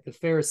 is that the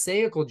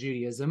Pharisaical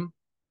Judaism,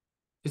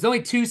 there's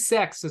only two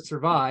sects that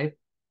survive.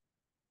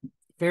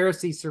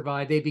 Pharisees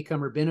survive. They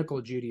become rabbinical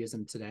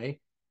Judaism today.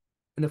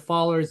 And the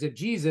followers of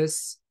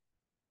Jesus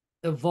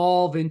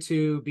evolve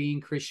into being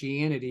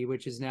Christianity,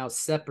 which is now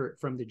separate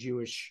from the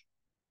Jewish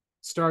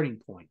starting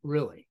point,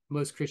 really.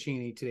 Most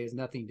Christianity today has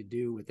nothing to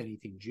do with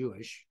anything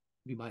Jewish,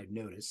 you might have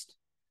noticed.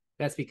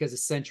 That's because of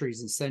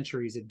centuries and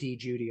centuries of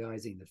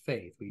de-Judaizing the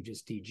faith. We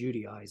just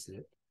de-Judaized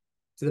it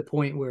to the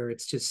point where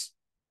it's just,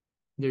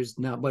 there's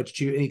not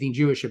much anything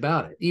Jewish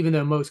about it, even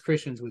though most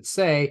Christians would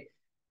say,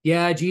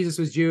 yeah, Jesus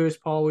was Jewish,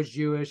 Paul was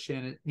Jewish,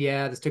 and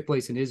yeah, this took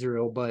place in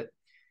Israel, but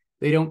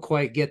they don't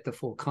quite get the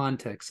full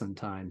context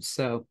sometimes.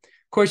 So,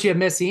 of course, you have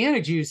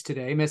Messianic Jews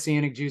today.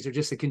 Messianic Jews are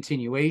just a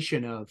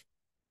continuation of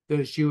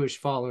those Jewish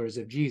followers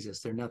of Jesus.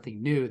 They're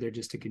nothing new. They're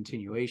just a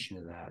continuation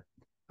of that,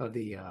 of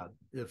the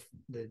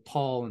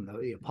Paul and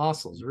the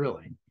apostles,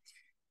 really.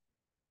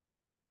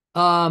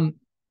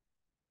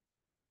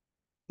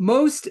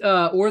 Most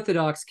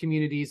Orthodox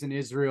communities in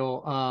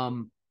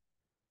Israel,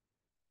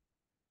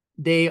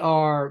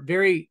 they're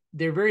very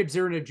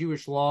observant of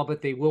Jewish law,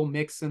 but they will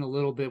mix in a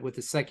little bit with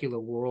the secular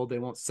world. They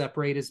won't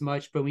separate as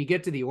much. But when you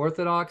get to the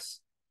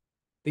Orthodox,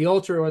 the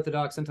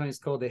ultra-Orthodox, sometimes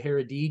called the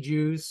Haredi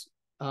Jews,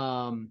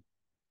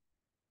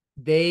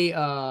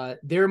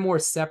 they're more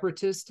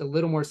separatist, a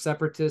little more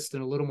separatist,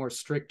 and a little more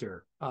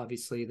stricter,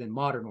 obviously, than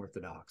modern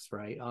Orthodox,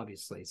 right?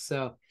 Obviously.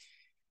 So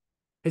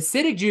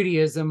Hasidic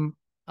Judaism,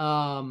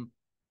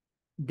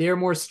 they're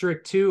more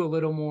strict too, a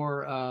little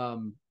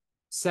more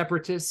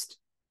separatist.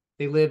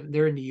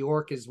 They're in New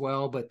York as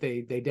well, but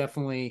they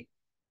definitely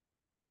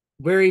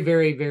very,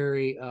 very,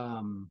 very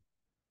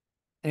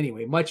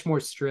anyway, much more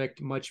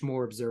strict, much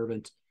more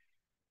observant.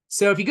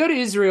 So if you go to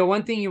Israel,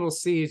 one thing you will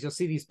see is you'll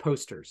see these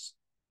posters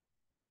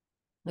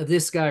of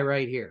this guy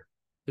right here.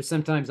 They're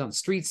sometimes on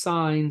street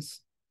signs.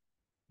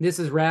 This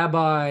is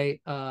Rabbi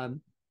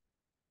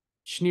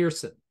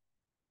Schneerson.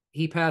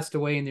 He passed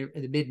away in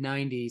the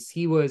mid-90s.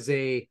 He was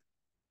a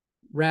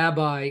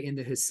rabbi in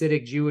the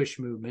Hasidic Jewish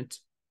movement.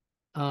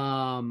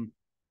 And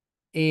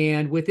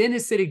within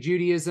Hasidic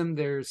Judaism,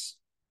 there's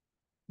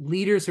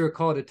leaders who are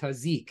called a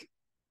tazik,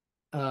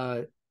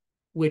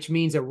 which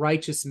means a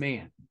righteous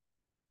man.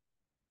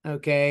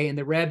 Okay. And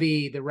the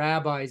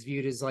rabbi is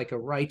viewed as like a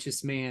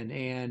righteous man.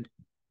 And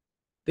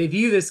they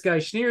view this guy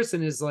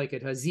Schneerson as like a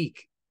tazik.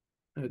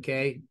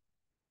 Okay.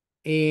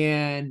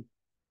 And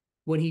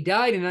when he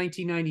died in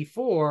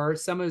 1994,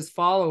 some of his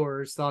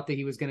followers thought that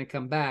he was going to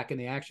come back, and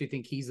they actually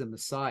think he's the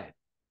Messiah.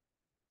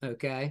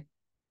 Okay.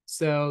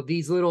 So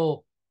these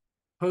little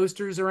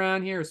posters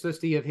around here are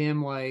supposed to be of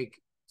him like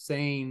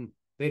saying,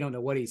 they don't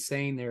know what he's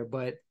saying there,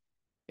 but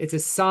it's a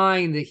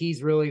sign that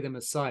he's really the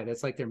Messiah.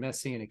 That's like their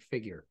messianic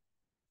figure.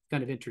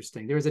 Kind of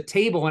interesting. There was a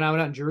table when I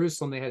went out in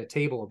Jerusalem, they had a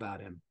table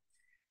about him.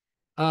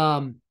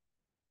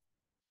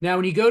 Now,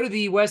 when you go to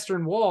the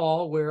Western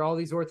Wall, where all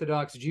these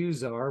Orthodox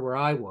Jews are, where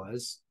I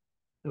was,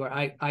 where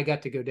I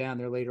got to go down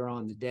there later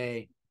on in the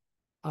day,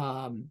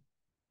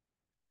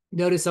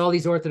 notice all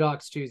these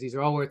Orthodox Jews. These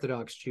are all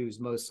Orthodox Jews,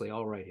 mostly,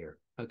 all right here,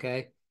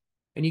 okay?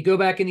 And you go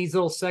back in these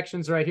little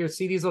sections right here.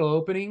 See these little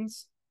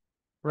openings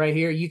right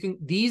here?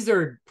 These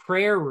are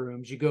prayer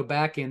rooms. You go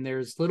back in,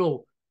 there's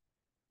little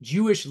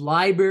Jewish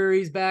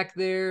libraries back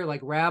there,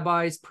 like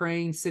rabbis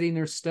praying, sitting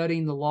there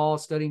studying the law,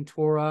 studying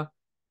Torah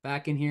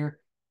back in here.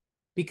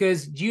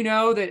 Because do you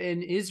know that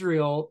in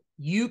Israel,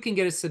 you can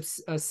get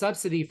a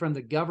subsidy from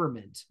the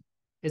government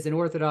as an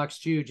Orthodox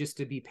Jew just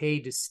to be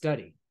paid to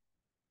study.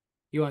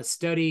 You want to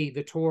study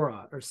the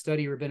Torah or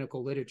study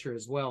rabbinical literature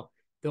as well.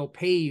 They'll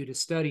pay you to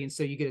study. And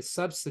so you get a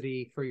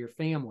subsidy for your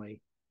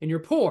family and you're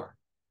poor.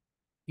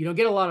 You don't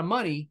get a lot of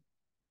money,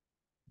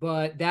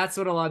 but that's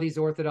what a lot of these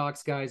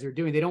Orthodox guys are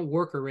doing. They don't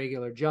work a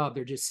regular job.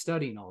 They're just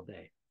studying all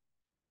day.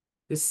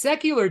 The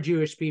secular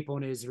Jewish people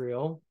in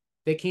Israel,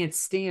 they can't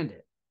stand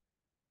it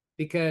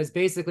because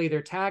basically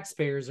their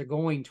taxpayers are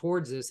going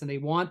towards this and they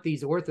want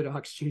these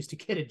Orthodox Jews to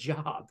get a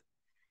job.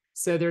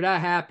 So they're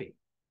not happy,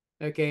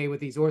 okay, with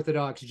these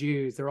Orthodox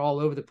Jews. They're all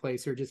over the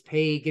place. They're just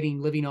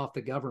living off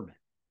the government,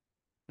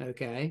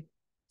 okay?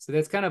 So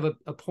that's kind of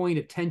a point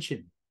of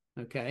tension,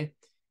 okay?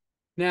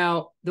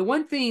 Now, the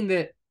one thing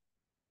that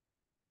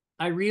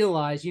I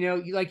realized, you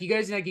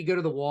guys you go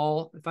to the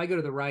wall. If I go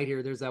to the right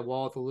here, there's that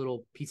wall with the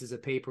little pieces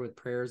of paper with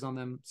prayers on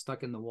them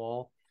stuck in the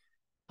wall.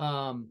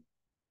 All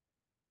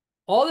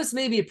this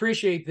made me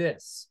appreciate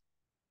this,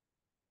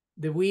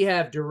 that we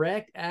have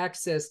direct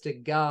access to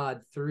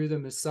God through the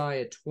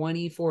Messiah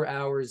 24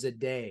 hours a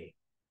day,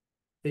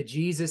 that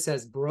Jesus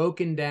has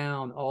broken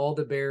down all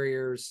the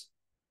barriers.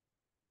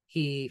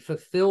 He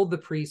fulfilled the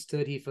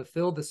priesthood. He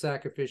fulfilled the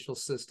sacrificial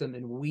system,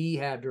 and we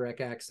have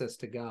direct access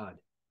to God.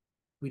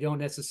 We don't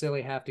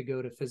necessarily have to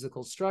go to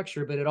physical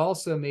structure, but it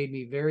also made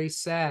me very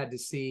sad to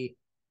see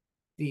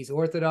these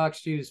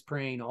Orthodox Jews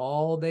praying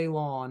all day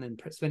long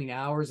and spending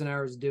hours and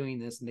hours doing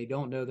this, and they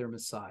don't know their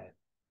Messiah.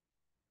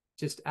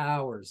 Just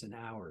hours and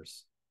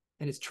hours.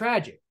 And it's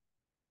tragic.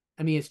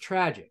 I mean, it's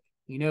tragic.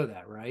 You know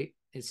that, right?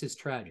 It's just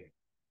tragic.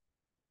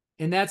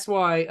 And that's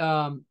why,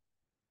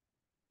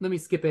 let me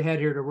skip ahead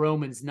here to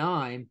Romans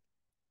 9.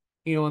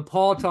 When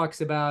Paul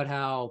talks about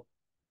how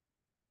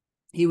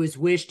he was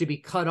wished to be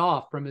cut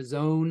off from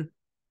the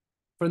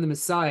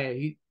Messiah.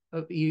 He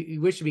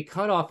wished to be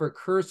cut off or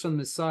cursed from the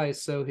Messiah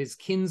so his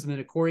kinsmen,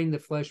 according to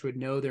the flesh, would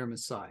know their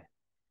Messiah.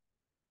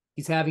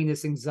 He's having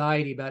this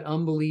anxiety about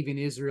unbelieving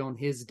Israel in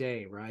his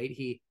day, right?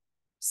 He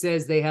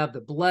says they have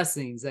the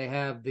blessings, they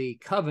have the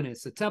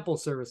covenants, the temple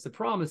service, the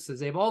promises,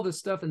 they have all this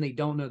stuff, and they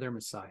don't know their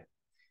Messiah.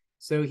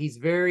 So he's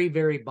very,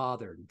 very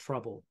bothered and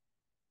troubled.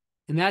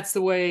 And that's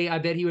the way I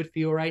bet he would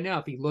feel right now.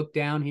 If he looked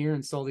down here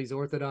and saw these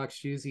Orthodox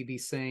Jews, he'd be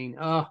saying,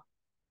 oh,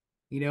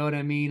 you know what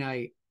I mean?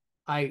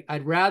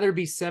 I'd rather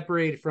be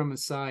separated from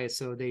Messiah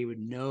so they would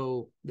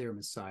know their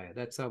Messiah.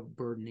 That's how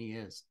burdened he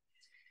is.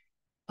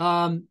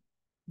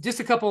 Just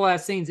a couple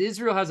last things.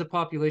 Israel has a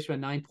population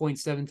of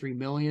 9.73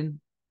 million.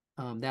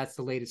 That's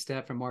the latest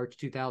stat from March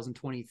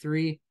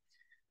 2023.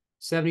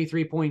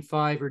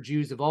 73.5 are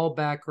Jews of all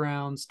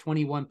backgrounds.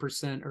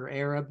 21% are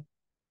Arab.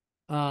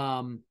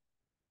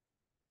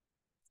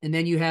 And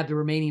then you have the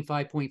remaining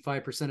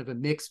 5.5% of a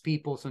mixed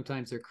people.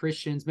 Sometimes they're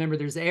Christians. Remember,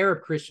 there's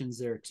Arab Christians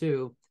there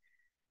too.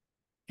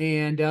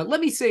 And let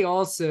me say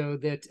also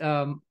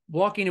that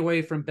walking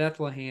away from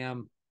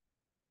Bethlehem,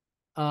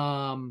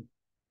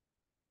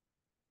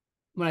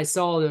 when I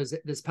saw those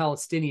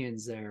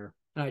Palestinians there,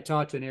 and I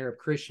talked to an Arab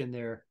Christian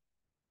there,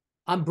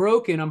 I'm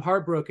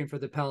heartbroken for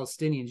the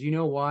Palestinians. You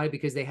know why?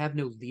 Because they have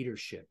no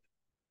leadership.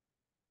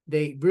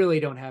 They really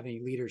don't have any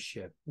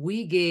leadership.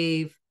 We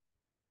gave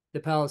the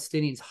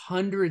Palestinians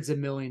hundreds of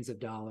millions of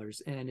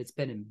dollars, and it's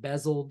been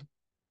embezzled.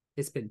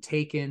 It's been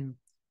taken.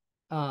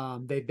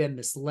 They've been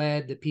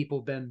misled. The people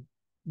have been,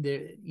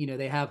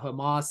 they have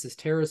Hamas, this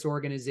terrorist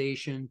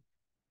organization,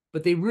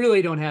 but they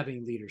really don't have any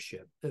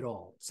leadership at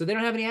all. So they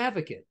don't have any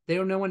advocate. They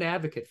don't know when to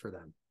advocate for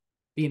them,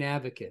 be an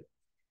advocate.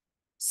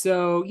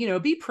 So,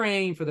 be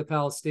praying for the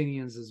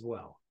Palestinians as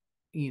well,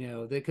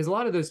 because a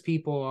lot of those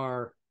people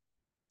are,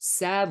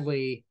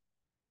 sadly,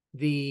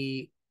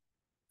 the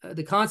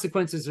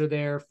consequences are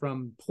there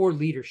from poor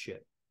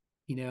leadership,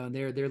 and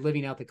they're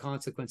living out the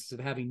consequences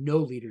of having no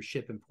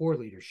leadership and poor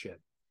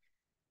leadership.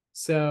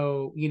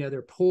 So,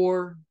 they're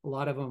poor. A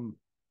lot of them,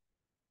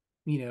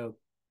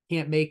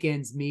 can't make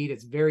ends meet.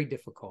 It's very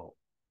difficult.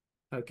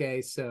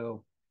 Okay.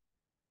 So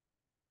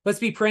let's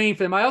be praying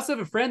for them. I also have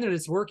a friend that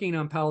is working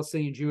on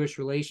Palestinian-Jewish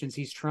relations.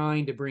 He's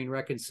trying to bring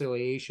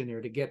reconciliation there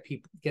to get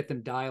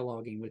them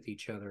dialoguing with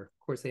each other.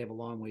 Of course, they have a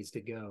long ways to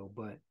go,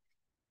 but,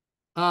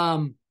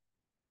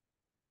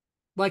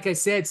 like I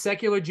said,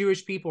 secular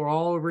Jewish people are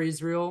all over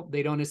Israel.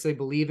 They don't necessarily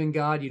believe in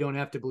God. You don't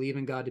have to believe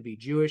in God to be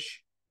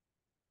Jewish.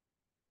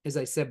 As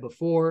I said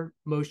before,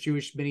 many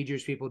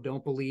Jewish people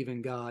don't believe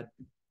in God.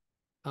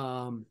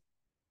 And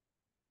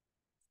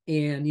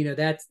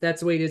that's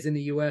the way it is in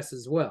the U.S.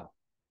 as well.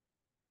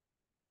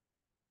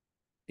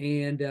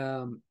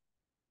 And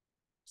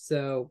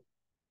so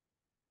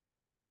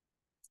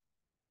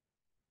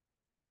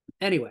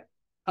anyway,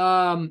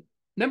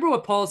 remember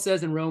what Paul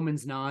says in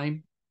Romans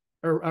 9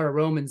 or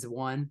Romans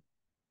 1?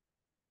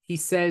 He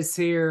says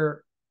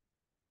here,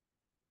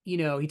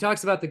 he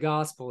talks about the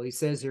gospel. He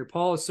says here,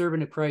 Paul, a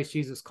servant of Christ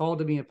Jesus, called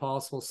to be an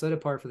apostle, set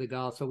apart for the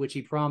gospel, which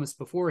he promised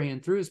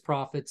beforehand through his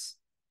prophets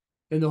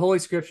in the Holy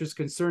Scriptures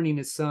concerning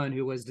his son,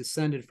 who was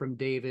descended from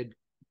David,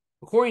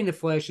 according to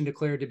flesh, and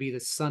declared to be the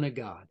Son of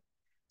God.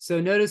 So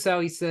notice how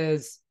he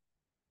says,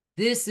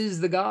 This is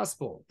the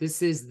gospel.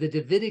 This is the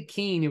Davidic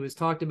king. It was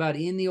talked about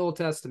in the Old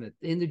Testament,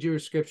 in the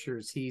Jewish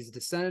scriptures. He's a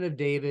descendant of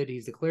David.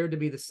 He's declared to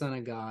be the Son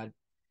of God.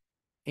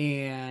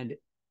 And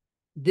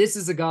this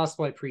is the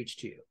gospel I preach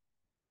to you.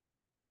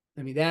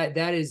 I mean,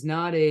 that is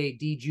not a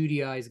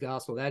de-Judaized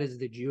gospel. That is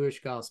the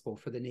Jewish gospel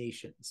for the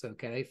nations,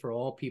 okay, for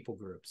all people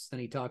groups. Then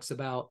he talks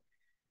about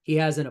he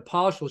has an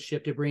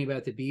apostleship to bring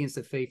about the obedience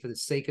of faith for the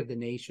sake of the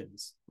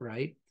nations,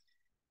 right?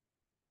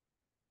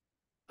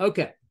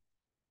 Okay.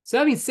 So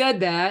having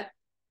said that,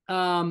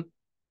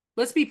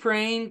 let's be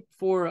praying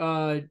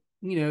for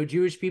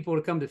Jewish people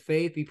to come to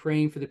faith, be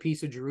praying for the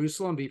peace of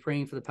Jerusalem, be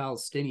praying for the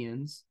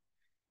Palestinians.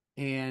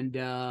 And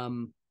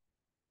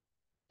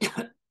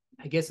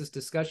I guess it's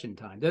discussion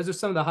time. Those are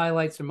some of the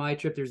highlights from my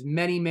trip. There's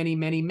many, many,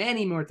 many,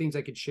 many more things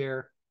I could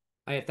share.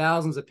 I have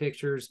thousands of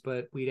pictures,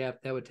 but that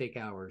would take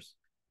hours.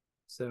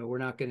 So we're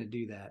not going to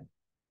do that.